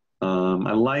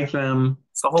 I like them.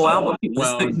 It's the whole album.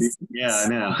 Well, yeah, I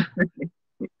know.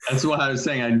 That's what I was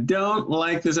saying. I don't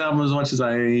like this album as much as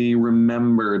I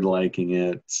remembered liking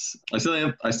it. I still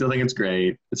think it's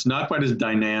great. It's not quite as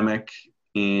dynamic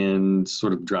and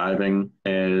sort of driving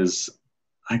as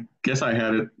I guess I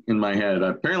had it in my head.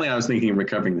 Apparently I was thinking of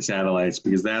Recovering the Satellites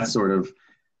because that's sort of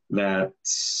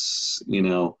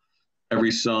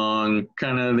every song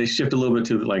kind of, they shift a little bit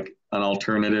to like an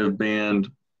alternative band.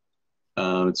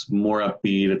 It's more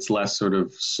upbeat. It's less sort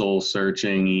of soul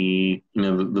searching-y.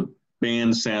 The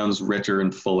band sounds richer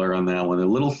and fuller on that one. A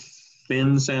little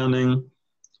thin sounding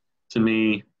to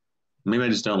me. Maybe I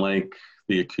just don't like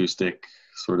the acoustic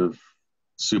sort of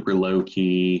super low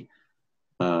key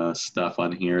stuff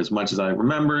on here as much as I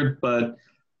remembered, but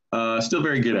still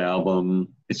very good album.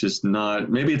 It's just not,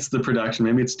 maybe it's the production,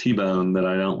 maybe it's T-Bone that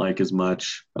I don't like as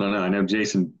much. I don't know. I know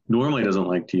Jason normally doesn't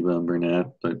like T-Bone Burnett,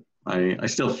 but I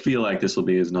still feel like this will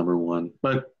be his number 1.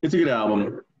 But it's a good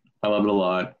album. I love it a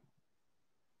lot.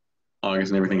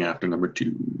 August and Everything After, number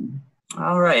 2.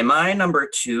 All right, my number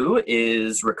 2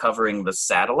 is Recovering the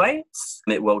Satellites.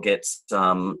 It will get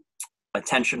some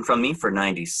attention from me for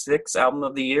 96 Album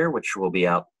of the Year, which will be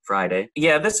out Friday.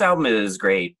 Yeah, this album is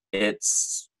great.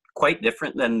 It's quite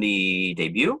different than the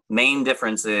debut. Main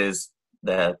difference is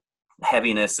the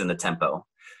heaviness and the tempo.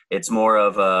 It's more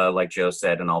of like Joe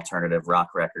said, an alternative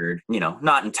rock record.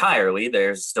 Not entirely.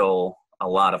 There's still a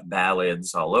lot of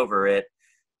ballads all over it.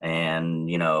 And,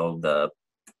 the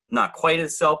not quite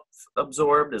as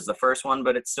self-absorbed as the first one,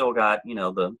 but it's still got,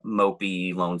 the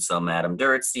mopey, lonesome Adam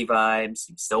Duritz vibes.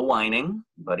 He's still whining,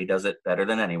 but he does it better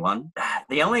than anyone.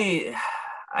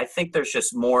 I think there's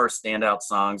just more standout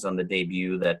songs on the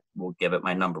debut that will give it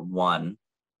my number 1,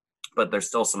 but there's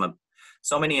still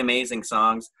so many amazing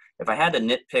songs. If I had to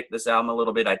nitpick this album a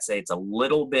little bit, I'd say it's a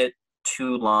little bit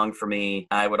too long for me.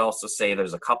 I would also say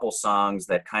there's a couple songs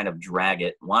that kind of drag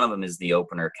it. One of them is the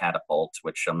opener, Catapult,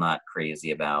 which I'm not crazy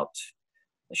about.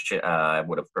 I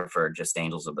would have preferred just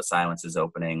Angels of the Silence's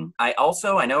opening. I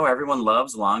know everyone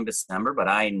loves Long December, but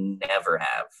I never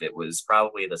have. It was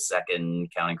probably the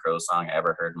second Counting Crows song I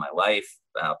ever heard in my life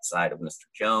outside of Mr.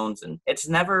 Jones, and it's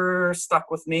never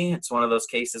stuck with me. It's one of those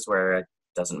cases where it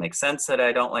doesn't make sense that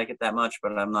I don't like it that much,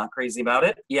 but I'm not crazy about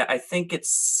it. Yeah, I think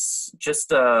it's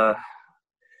just a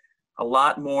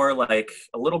lot more like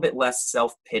a little bit less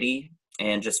self-pity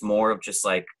and just more of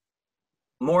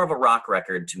a rock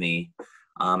record to me.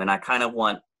 And I kind of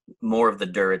want more of the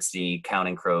Duritz-y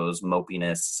Counting Crows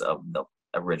mopiness of the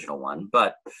original one.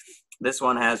 But This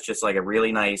one has just like a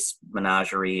really nice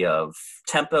menagerie of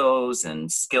tempos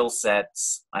and skill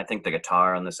sets. I think the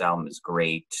guitar on this album is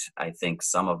great. I think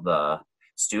some of the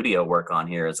studio work on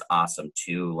here is awesome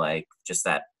too. Like just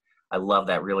that, I love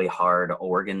that really hard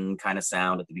organ kind of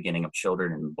sound at the beginning of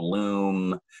Children in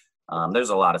Bloom. There's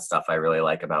a lot of stuff I really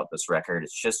like about this record.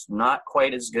 It's just not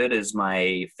quite as good as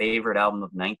my favorite album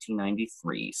of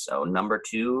 1993. So number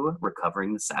 2,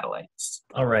 Recovering the Satellites.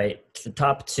 All right, the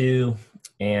top 2,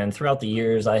 and throughout the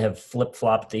years, I have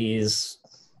flip-flopped these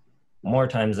more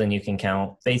times than you can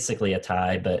count. Basically a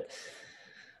tie, but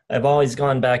I've always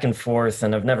gone back and forth,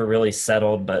 and I've never really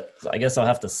settled, but I guess I'll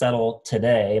have to settle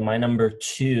today. My number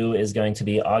 2 is going to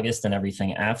be August and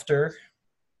Everything After,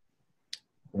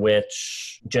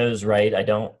 which Joe's right. I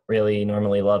don't really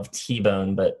normally love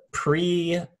T-Bone, but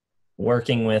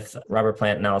working with Robert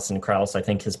Plant and Alison Krauss, I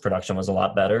think his production was a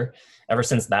lot better. Ever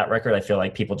since that record, I feel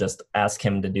like people just ask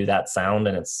him to do that sound,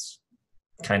 and it's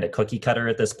kind of cookie cutter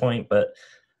at this point. But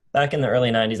back in the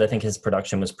early 90s, I think his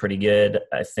production was pretty good.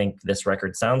 I think this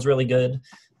record sounds really good.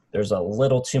 There's a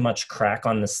little too much crack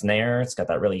on the snare. It's got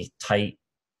that really tight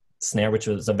snare, which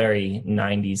was a very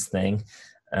 90s thing.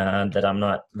 That I'm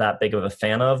not that big of a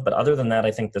fan of. But other than that,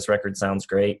 I think this record sounds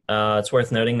great. It's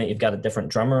worth noting that you've got a different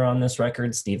drummer on this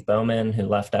record, Steve Bowman, who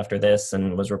left after this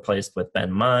and was replaced with Ben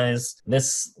Mize.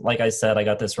 This, like I said, I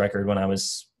got this record when I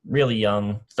was really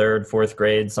young, 3rd, 4th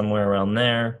grade, somewhere around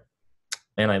there.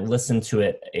 And I listened to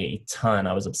it a ton.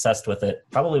 I was obsessed with it.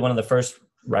 Probably one of the first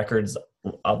records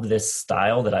of this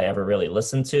style that I ever really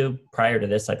listened to. Prior to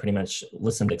this, I pretty much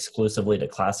listened exclusively to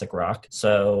classic rock.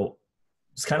 So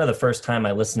it's kind of the first time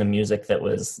I listened to music that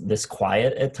was this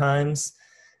quiet at times.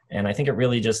 And I think it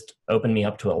really just opened me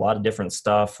up to a lot of different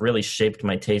stuff, really shaped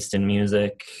my taste in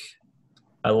music.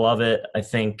 I love it. I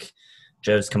think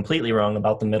Joe's completely wrong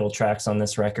about the middle tracks on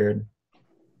this record.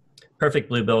 Perfect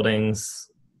Blue Buildings,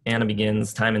 Anna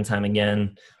Begins, Time and Time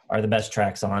Again are the best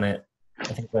tracks on it. I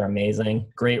think they're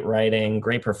amazing. Great writing,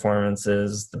 great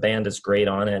performances. The band is great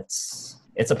on it.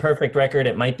 It's a perfect record.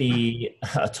 It might be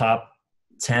a top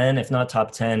 10, if not top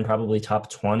 10, probably top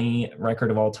 20 record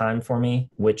of all time for me,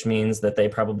 which means that they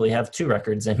probably have 2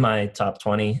 records in my top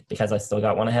 20 because I still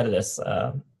got one ahead of this.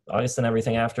 August and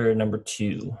Everything After, number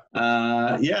 2.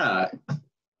 Yeah.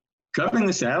 Covering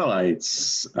the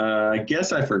Satellites. I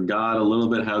guess I forgot a little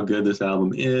bit how good this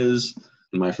album is.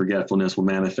 My forgetfulness will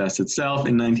manifest itself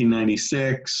in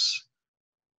 1996.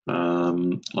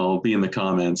 I'll be in the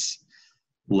comments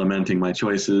lamenting my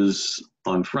choices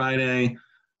on Friday.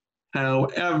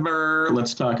 However,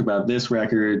 let's talk about this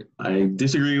record. I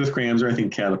disagree with Cramser. I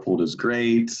think Catapult is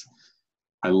great.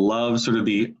 I love sort of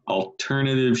the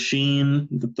alternative sheen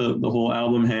that the whole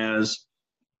album has.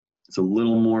 It's a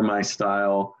little more my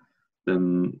style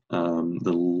than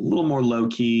the little more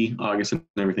low-key August and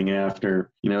Everything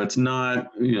After. It's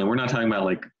not, we're not talking about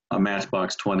like a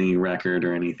Matchbox 20 record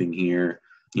or anything here.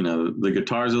 The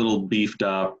guitar's a little beefed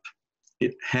up.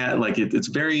 It had like, it's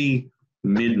very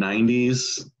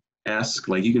mid-90s-esque.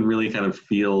 Like you can really kind of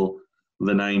feel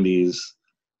the 90s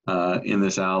in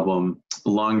this album.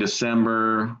 Long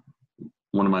December,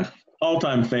 one of my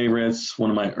all-time favorites, one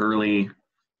of my early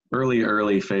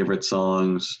favorite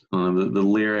songs. The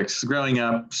lyrics, growing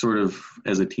up sort of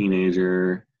as a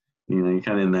teenager, you're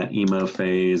kind of in that emo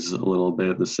phase a little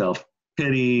bit, the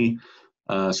self-pity.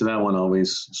 So that one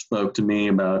always spoke to me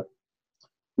about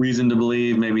reason to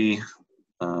believe maybe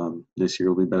this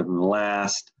year will be better than the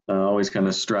last. Always kind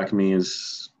of struck me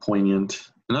as poignant.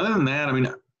 And other than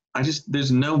that,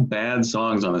 there's no bad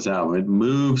songs on this album. It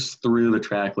moves through the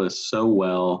track list so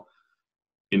well.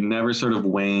 It never sort of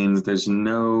wanes. There's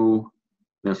no,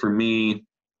 for me,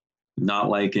 not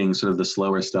liking sort of the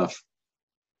slower stuff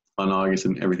on August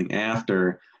and Everything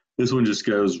After. This one just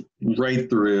goes right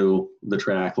through the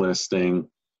track listing.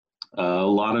 A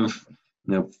lot of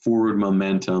forward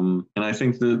momentum. And I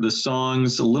think the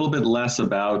song's a little bit less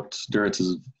about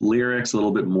Duritz's lyrics, a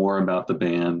little bit more about the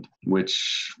band,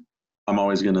 which I'm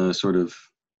always going to sort of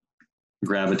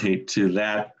gravitate to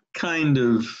that kind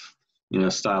of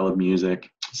style of music.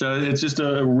 So it's just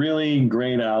a really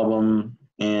great album,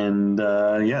 and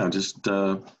just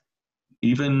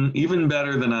even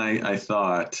better than I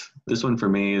thought. This one for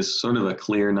me is sort of a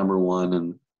clear number 1,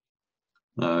 and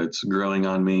it's growing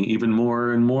on me even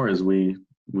more and more as we've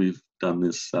done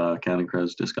this Counting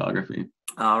Crows discography.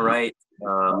 All right.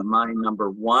 My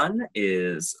number 1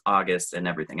 is August and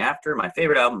Everything After, my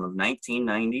favorite album of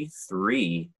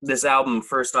 1993. This album,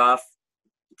 first off,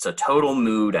 it's a total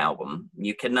mood album.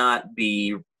 You cannot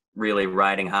be really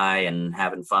riding high and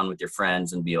having fun with your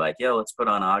friends and be like, yo, let's put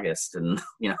on August. And,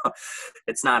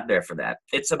 it's not there for that.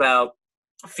 It's about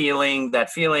feeling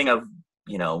of,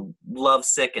 you know,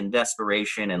 lovesick and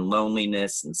desperation and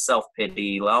loneliness and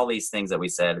self-pity, all these things that we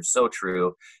said are so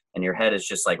true. And your head is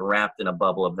just like wrapped in a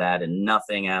bubble of that, and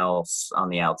nothing else on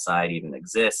the outside even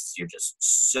exists. You're just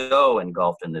so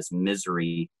engulfed in this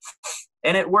misery.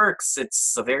 And it works.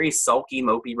 It's a very sulky,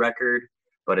 mopey record,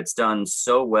 but it's done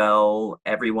so well.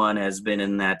 Everyone has been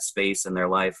in that space in their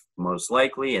life, most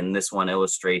likely, and this one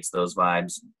illustrates those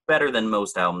vibes better than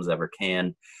most albums ever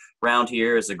can. Round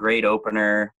Here is a great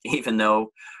opener, even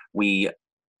though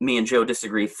me and Joe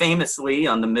disagree famously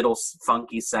on the middle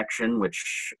funky section,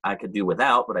 which I could do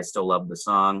without, but I still love the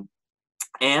song.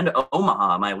 And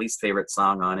Omaha, my least favorite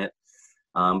song on it,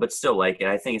 but still like it.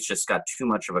 I think it's just got too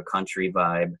much of a country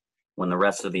vibe when the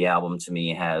rest of the album to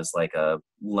me has like a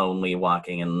lonely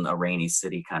walking in a rainy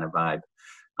city kind of vibe.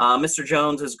 Mr.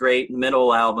 Jones is great.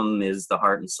 Middle album is the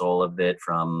heart and soul of it,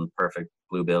 from Perfect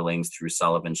Blue Buildings through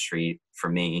Sullivan Street for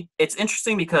me. It's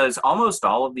interesting because almost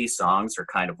all of these songs are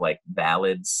kind of like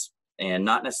ballads, and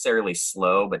not necessarily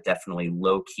slow, but definitely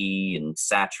low key and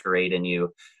saturate in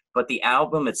you. But the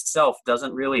album itself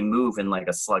doesn't really move in like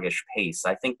a sluggish pace.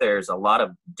 I think there's a lot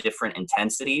of different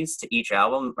intensities to each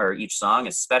album or each song,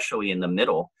 especially in the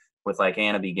middle with like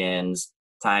Anna Begins,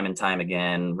 Time and Time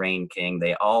Again, Rain King.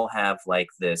 They all have like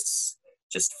this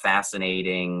just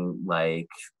fascinating, like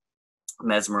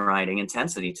mesmerizing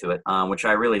intensity to it, which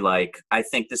I really like. I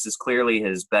think this is clearly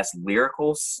his best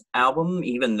lyrical album,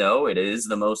 even though it is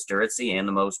the most Duritzy and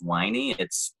the most whiny.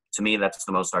 It's, to me, that's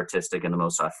the most artistic and the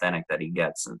most authentic that he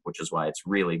gets, which is why it's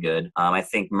really good. I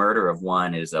think Murder of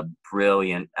One is a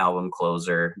brilliant album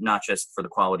closer, not just for the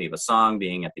quality of a song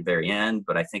being at the very end,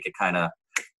 but I think it kind of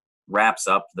wraps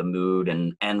up the mood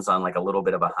and ends on like a little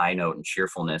bit of a high note and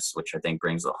cheerfulness, which I think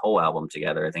brings the whole album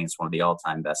together. I think it's one of the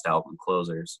all-time best album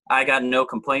closers. I got no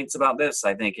complaints about this.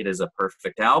 I think it is a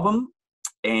perfect album.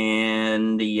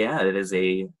 And yeah, it is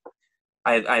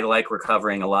I like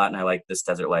Recovering a lot, and I like This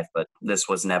Desert Life, but this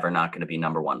was never not going to be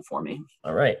number one for me.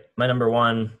 All right. My number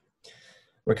one,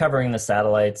 Recovering the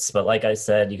Satellites. But like I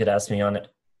said, you could ask me on it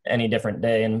any different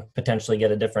day and potentially get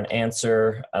a different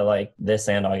answer. I like this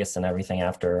and August and Everything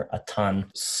After a ton.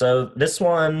 So this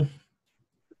one,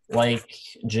 like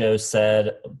Joe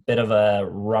said, a bit of a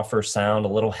rougher sound, a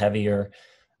little heavier.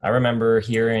 I remember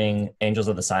hearing Angels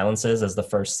of the Silences as the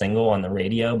first single on the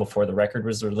radio before the record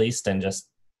was released and just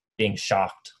being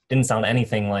shocked. Didn't sound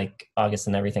anything like August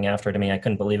and Everything After to me. I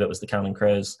couldn't believe it was the Counting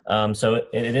Crows. So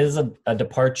it is a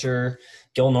departure.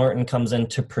 Gil Norton comes in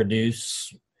to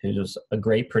produce, who's a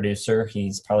great producer.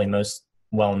 He's probably most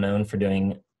well known for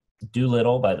doing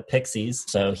Doolittle by the Pixies.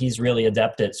 So he's really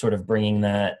adept at sort of bringing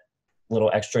that little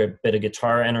extra bit of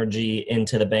guitar energy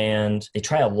into the band. They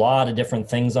try a lot of different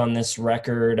things on this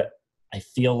record. I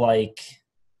feel like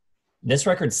this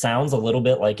record sounds a little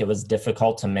bit like it was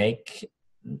difficult to make.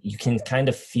 You can kind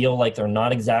of feel like they're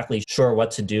not exactly sure what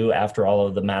to do after all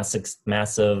of the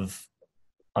massive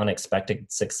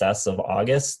unexpected success of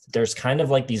August. There's kind of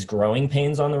like these growing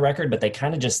pains on the record, but they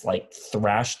kind of just like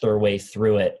thrash their way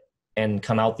through it and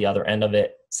come out the other end of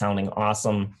it sounding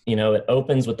awesome. You know, it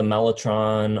opens with the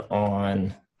Mellotron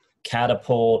on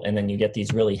Catapult, and then you get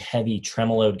these really heavy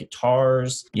tremoloed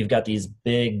guitars. You've got these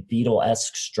big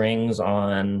Beatle-esque strings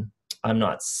on I'm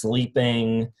Not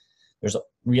Sleeping. There's a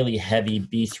really heavy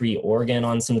B3 organ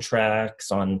on some tracks,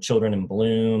 on Children in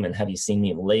Bloom and Have You Seen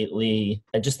Me Lately.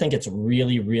 I just think it's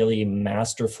really, really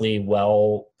masterfully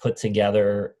well put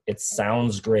together. It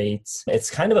sounds great.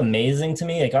 It's kind of amazing to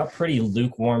me. It got pretty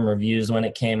lukewarm reviews when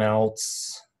it came out.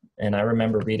 And I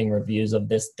remember reading reviews of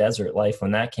This Desert Life when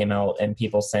that came out, and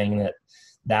people saying that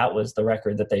that was the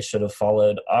record that they should have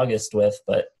followed August with.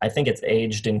 But I think it's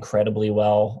aged incredibly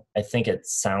well. I think it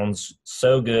sounds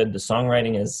so good. The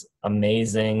songwriting is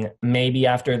amazing. Maybe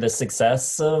after the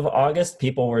success of August,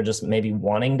 people were just maybe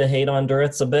wanting to hate on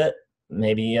Duritz a bit.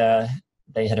 Maybe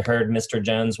they had heard Mr.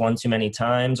 Jones one too many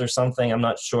times or something. I'm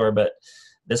not sure, but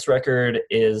this record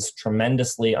is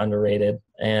tremendously underrated,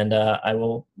 and I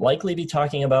will likely be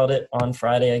talking about it on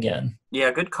Friday again. Yeah,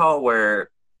 good call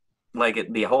where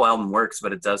the whole album works,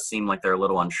 but it does seem like they're a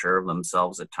little unsure of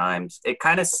themselves at times. It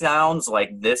kind of sounds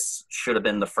like this should have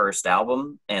been the first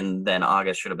album, and then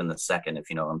August should have been the second, if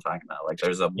you know what I'm talking about. Like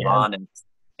there's a bond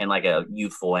and like a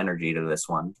youthful energy to this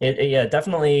one. It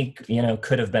definitely,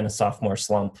 could have been a sophomore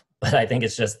slump, but I think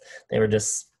it's just, they were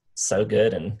just so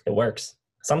good and it works.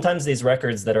 Sometimes these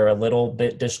records that are a little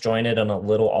bit disjointed and a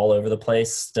little all over the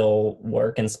place still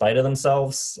work in spite of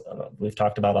themselves. We've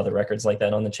talked about other records like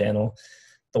that on the channel.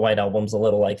 The White Album's a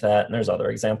little like that, and there's other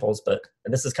examples, but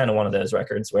this is kind of one of those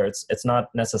records where it's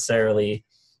not necessarily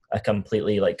a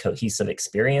completely like cohesive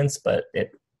experience, but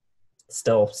it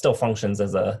still functions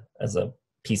as a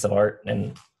piece of art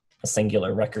and a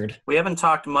singular record. We haven't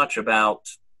talked much about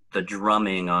the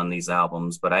drumming on these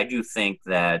albums, but I do think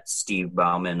that Steve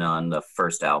Bauman on the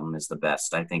first album is the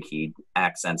best. I think he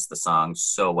accents the song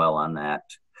so well on that.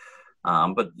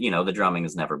 But, the drumming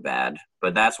is never bad.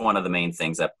 But that's one of the main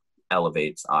things that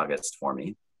elevates August for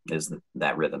me, is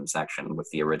that rhythm section with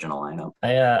the original lineup.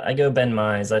 I go Ben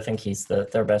Mize. I think he's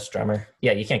their best drummer.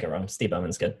 Yeah, you can't go wrong. Steve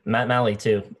Bowman's good. Matt Malley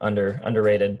too,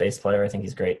 underrated bass player. I think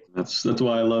he's great. That's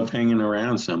why I love Hanging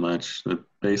Around so much. The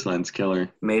bass line's killer.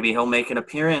 Maybe he'll make an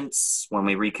appearance when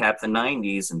we recap the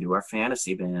 90s and do our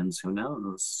fantasy bands. Who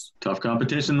knows? Tough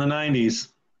competition in the 90s.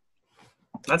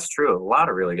 That's true. A lot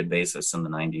of really good bassists in the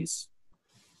 90s.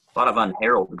 A lot of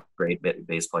unheralded great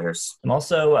bass players. I'm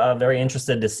also very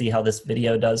interested to see how this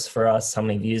video does for us, how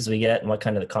many views we get, and what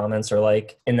kind of the comments are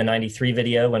like. In the 93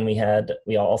 video, when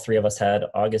all three of us had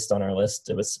August on our list,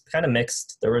 it was kind of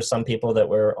mixed. There were some people that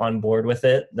were on board with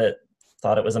it, that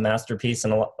thought it was a masterpiece,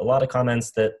 and a lot of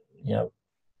comments that,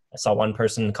 I saw one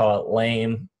person call it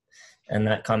lame, and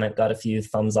that comment got a few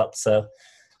thumbs up. So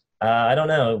I don't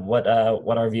know what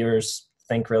our viewers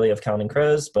think really of Counting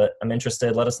Crows, but I'm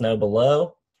interested. Let us know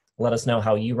below. Let us know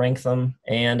how you rank them.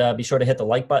 And be sure to hit the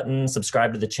like button,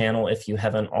 subscribe to the channel if you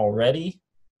haven't already,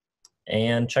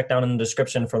 and check down in the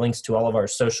description for links to all of our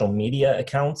social media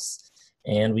accounts.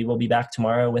 And we will be back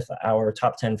tomorrow with our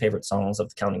top 10 favorite songs of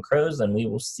the Counting Crows, and we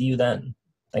will see you then.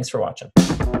 Thanks for watching.